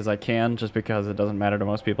and quick as I can, just because it doesn't matter to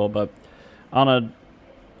most people. But on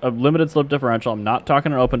a limited slip differential, I'm not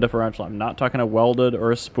talking an open differential. I'm not talking a welded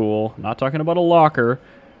or a spool. I'm not talking about a locker.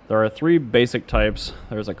 There are 3 basic types.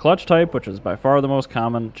 There's a clutch type, which is by far the most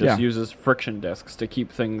common. Just Yeah. uses friction discs to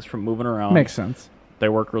keep things from moving around. Makes sense. They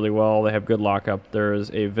work really well. They have good lockup. There's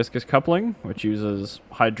a viscous coupling, which uses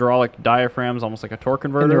hydraulic diaphragms, almost like a torque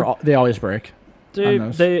And converter. they always break. They,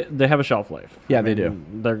 on those. they have a shelf life. Yeah, they do.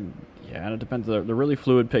 And it depends. They're really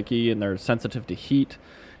fluid picky, and they're sensitive to heat.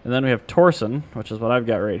 And then we have Torsen, which is what I've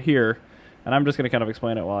got right here. And I'm just going to kind of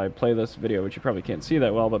explain it while I play this video, which you probably can't see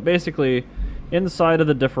that well. But basically, inside of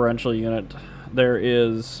the differential unit, there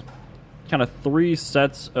is kind of 3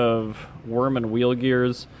 sets of worm and wheel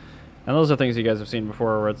gears. And those are things you guys have seen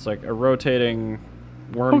before, where it's like a rotating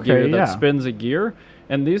worm Okay, gear that yeah. spins a gear.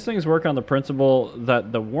 And these things work on the principle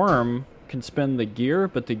that the worm can spin the gear,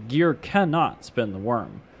 but the gear cannot spin the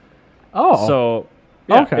worm. Oh. So,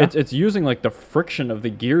 yeah, Okay. it's using like the friction of the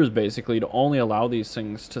gears basically to only allow these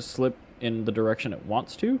things to slip in the direction it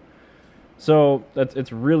wants to. So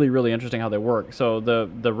it's really, really interesting how they work. So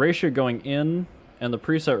the ratio going in and the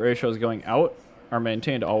preset ratios going out are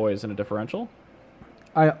maintained always in a differential.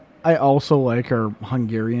 I also like our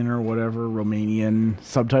Hungarian or whatever Romanian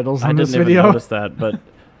subtitles I on didn't this even video. notice that, but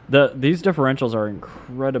these differentials are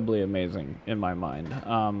incredibly amazing in my mind.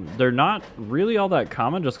 They're not really all that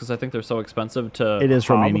common, just because I think they're so expensive to. It is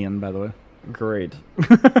hob. Romanian, by the way. Great.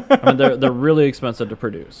 I mean, they're really expensive to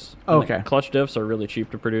produce. And the Okay. clutch diffs are really cheap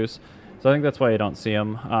to produce, so I think that's why you don't see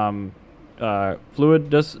them. Fluid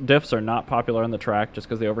diffs are not popular on the track just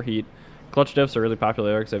because they overheat. Clutch diffs are really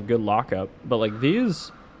popular because they have good lockup. But like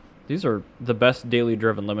these are the best daily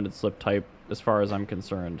driven limited slip type as far as I'm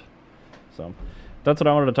concerned. So that's what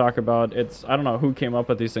I wanted to talk about. I don't know who came up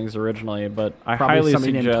with these things originally, but I Probably highly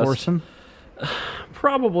somebody named suggest Torsen.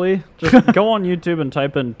 probably just go on YouTube and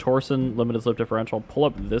type in Torsen limited slip differential. Pull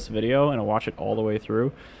up this video and watch it all the way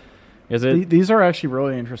through. These are actually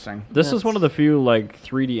really interesting. This is one of the few like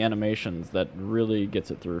 3D animations that really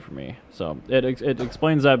gets it through for me. So it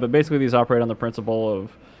explains that, but basically these operate on the principle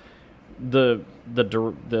of the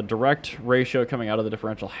direct ratio coming out of the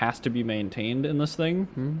differential has to be maintained in this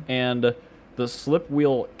thing, and the slip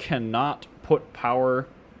wheel cannot put power.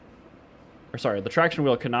 Or sorry, the traction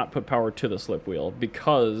wheel cannot put power to the slip wheel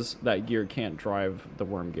because that gear can't drive the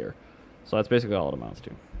worm gear. So that's basically all it amounts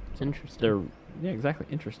to. It's interesting. Yeah, exactly.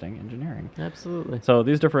 Interesting engineering. Absolutely. So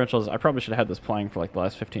these differentials, I probably should have had this playing for like the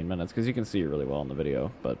last 15 minutes because you can see it really well in the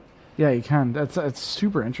video. But Yeah, you can. It's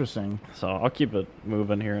super interesting. so I'll keep it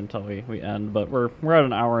moving here until we end. But we're at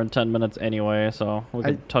an hour and 10 minutes anyway, so we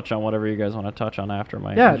can touch on whatever you guys want to touch on after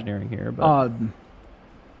my engineering here. But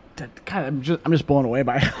God, I'm just blown away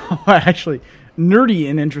by how actually nerdy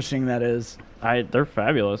and interesting that is. they're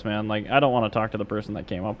fabulous, man. Like, I don't want to talk to the person that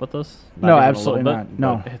came up with this. No, even a absolutely little not. bit,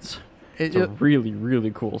 No. but it's a really,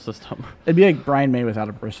 really cool system. It'd be like Brian May without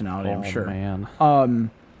a personality, I'm Oh, sure. man.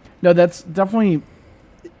 No, that's definitely.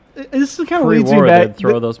 This kind of leads me Pre-war, back. they'd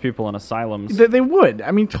throw those people in asylums. They would.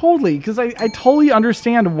 I mean, totally, because I totally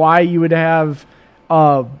understand why you would have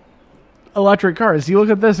electric cars. You look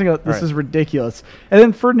at this and go, this Right. is ridiculous. And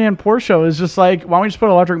then Ferdinand Porsche is just like, why don't we just put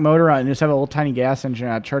an electric motor on and just have a little tiny gas engine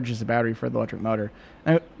that charges the battery for the electric motor?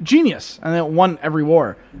 And genius. And then it won every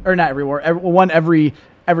war. Or not every war. Won every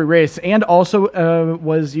race. And also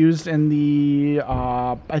was used in the,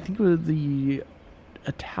 I think it was the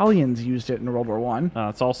Italians used it in World War One.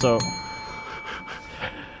 It's also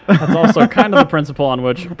that's also kind of the principle on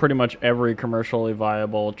which pretty much every commercially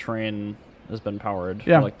viable train has been powered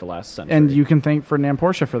Yeah. for like the last century. And you can thank Ferdinand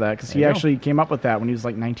Porsche for that, because There he you go. actually came up with that when he was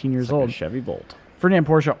like 19 years It's like old. a Chevy Bolt Ferdinand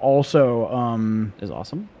Porsche also, is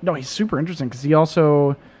awesome. no, he's super interesting because he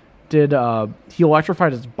also did, he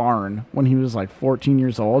electrified his barn when he was like 14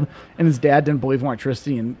 years old, and his dad didn't believe in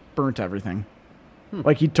electricity and burnt everything.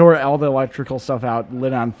 Like, he tore all the electrical stuff out,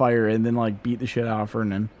 lit it on fire, and then like beat the shit out of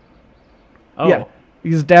Ferdinand. Oh, Yeah,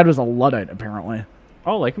 because his dad was a Luddite, apparently.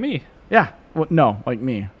 oh, like me. Yeah, well, no, like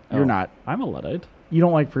me. You're Oh, not. I'm a Luddite. You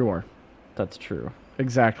don't like pre-war. That's true.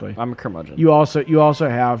 Exactly. I'm a curmudgeon. You also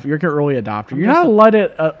have, you're an early adopter. You're just not a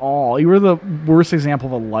Luddite at all. You were the worst example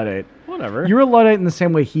of a Luddite. Whatever. You're a Luddite in the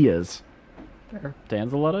same way he is.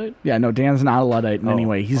 Dan's a Luddite? Yeah, no, Dan's not a Luddite in any Oh,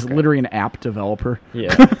 way. He's okay. literally an app developer.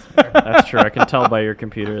 Yeah, that's true. I can tell by your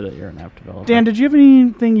computer that you're an app developer. Dan, did you have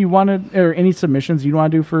anything you wanted, or any submissions you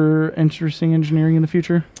want to do for interesting engineering in the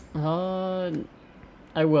future?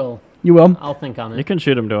 I will. You will? I'll think on you it. can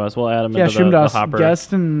shoot them to us. We'll add them Yeah, into shoot them the to us. hopper.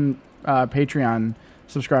 Guest and Patreon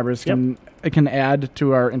subscribers can add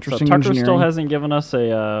to our So interesting Tucker engineering. still hasn't given us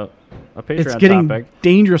a Patreon it's getting topic.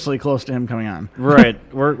 dangerously close to him coming on. Right,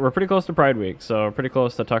 we're pretty close to Pride Week, so we're pretty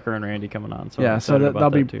close to Tucker and Randy coming on. So Yeah, I'm so excited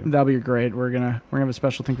about that too. that'll be great. We're gonna have a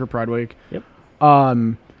special thing for Pride Week. Yep.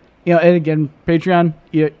 You know, and again, Patreon,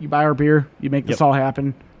 you buy our beer, you make this Yep. all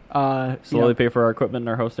happen. Slowly pay for our equipment and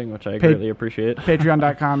our hosting, which I greatly appreciate.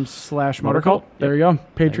 Patreon.com/motorcult. There you go.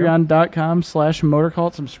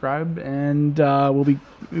 Patreon.com/motorcult. Subscribe, and we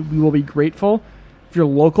will be grateful. If you're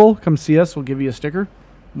local, come see us. We'll give you a sticker,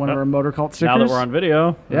 one of Yep. our Motorcult stickers. Now that we're on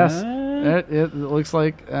video, Yes. It looks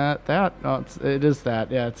like that. Oh, it is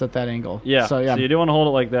that. Yeah, it's at that angle. yeah. So yeah. you do want to hold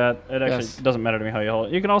it like that. It actually Yes. doesn't matter to me how you hold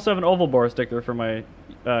it. You can also have an oval bore sticker for my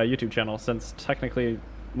YouTube channel, since technically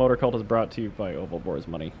Motor Cult is brought to you by Oval Bore's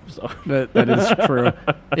money. So That is true.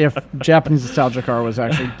 If Japanese Nostalgia Car was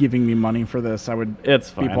actually giving me money for this, I would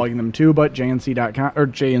it's be fine. plugging them too. But JNC.com or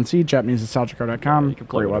JNC, JapaneseNostalgiaCar.com, You can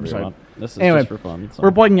plug great whatever you website. want. This is Anyway, just for fun. So.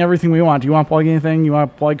 We're plugging everything we want. Do you want to plug anything? You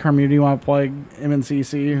want to plug Community? You want to plug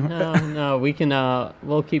MNCC? No, we can.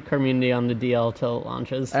 We'll keep Community on the DL till it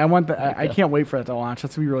launches. I want that. I can't wait for that to launch.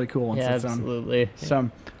 That's gonna be really cool once Yeah, it's done. absolutely. So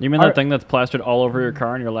You mean Our- that thing that's plastered all over your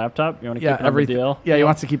car and your laptop? You want to yeah, keep it on the DL? Yeah, he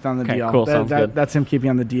wants to keep that on the Okay, DL. cool, sounds good. That's him keeping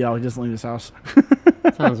on the DL. He doesn't leave his house.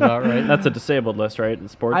 Sounds about right. That's a disabled list, right? In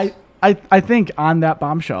sports? I think on that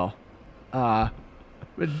bombshell,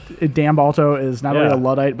 Dan Balto is not only Yeah. a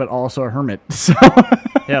Luddite but also a hermit. So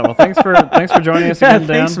Yeah, well, thanks for joining us yeah, again, Dan.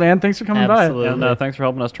 thanks, man. Thanks for coming Absolutely. by. And thanks for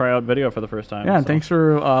helping us try out video for the first time. Yeah, and so. thanks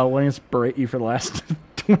for letting us berate you for the last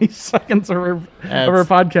 20 seconds of our That's-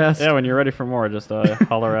 podcast. Yeah, when you're ready for more, just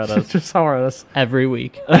holler at us. Just holler at us Every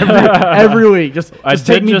week. every week. Just I take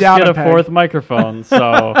did me just down get a a peg. fourth microphone,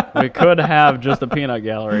 so we could have just a peanut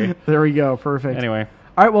gallery. There we go. Perfect. Anyway,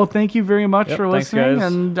 All right. Well, thank you very much Yep, for thanks, listening,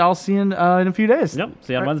 guys. and I'll see you in a few days. yep.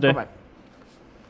 See you on All right, Wednesday. bye-bye.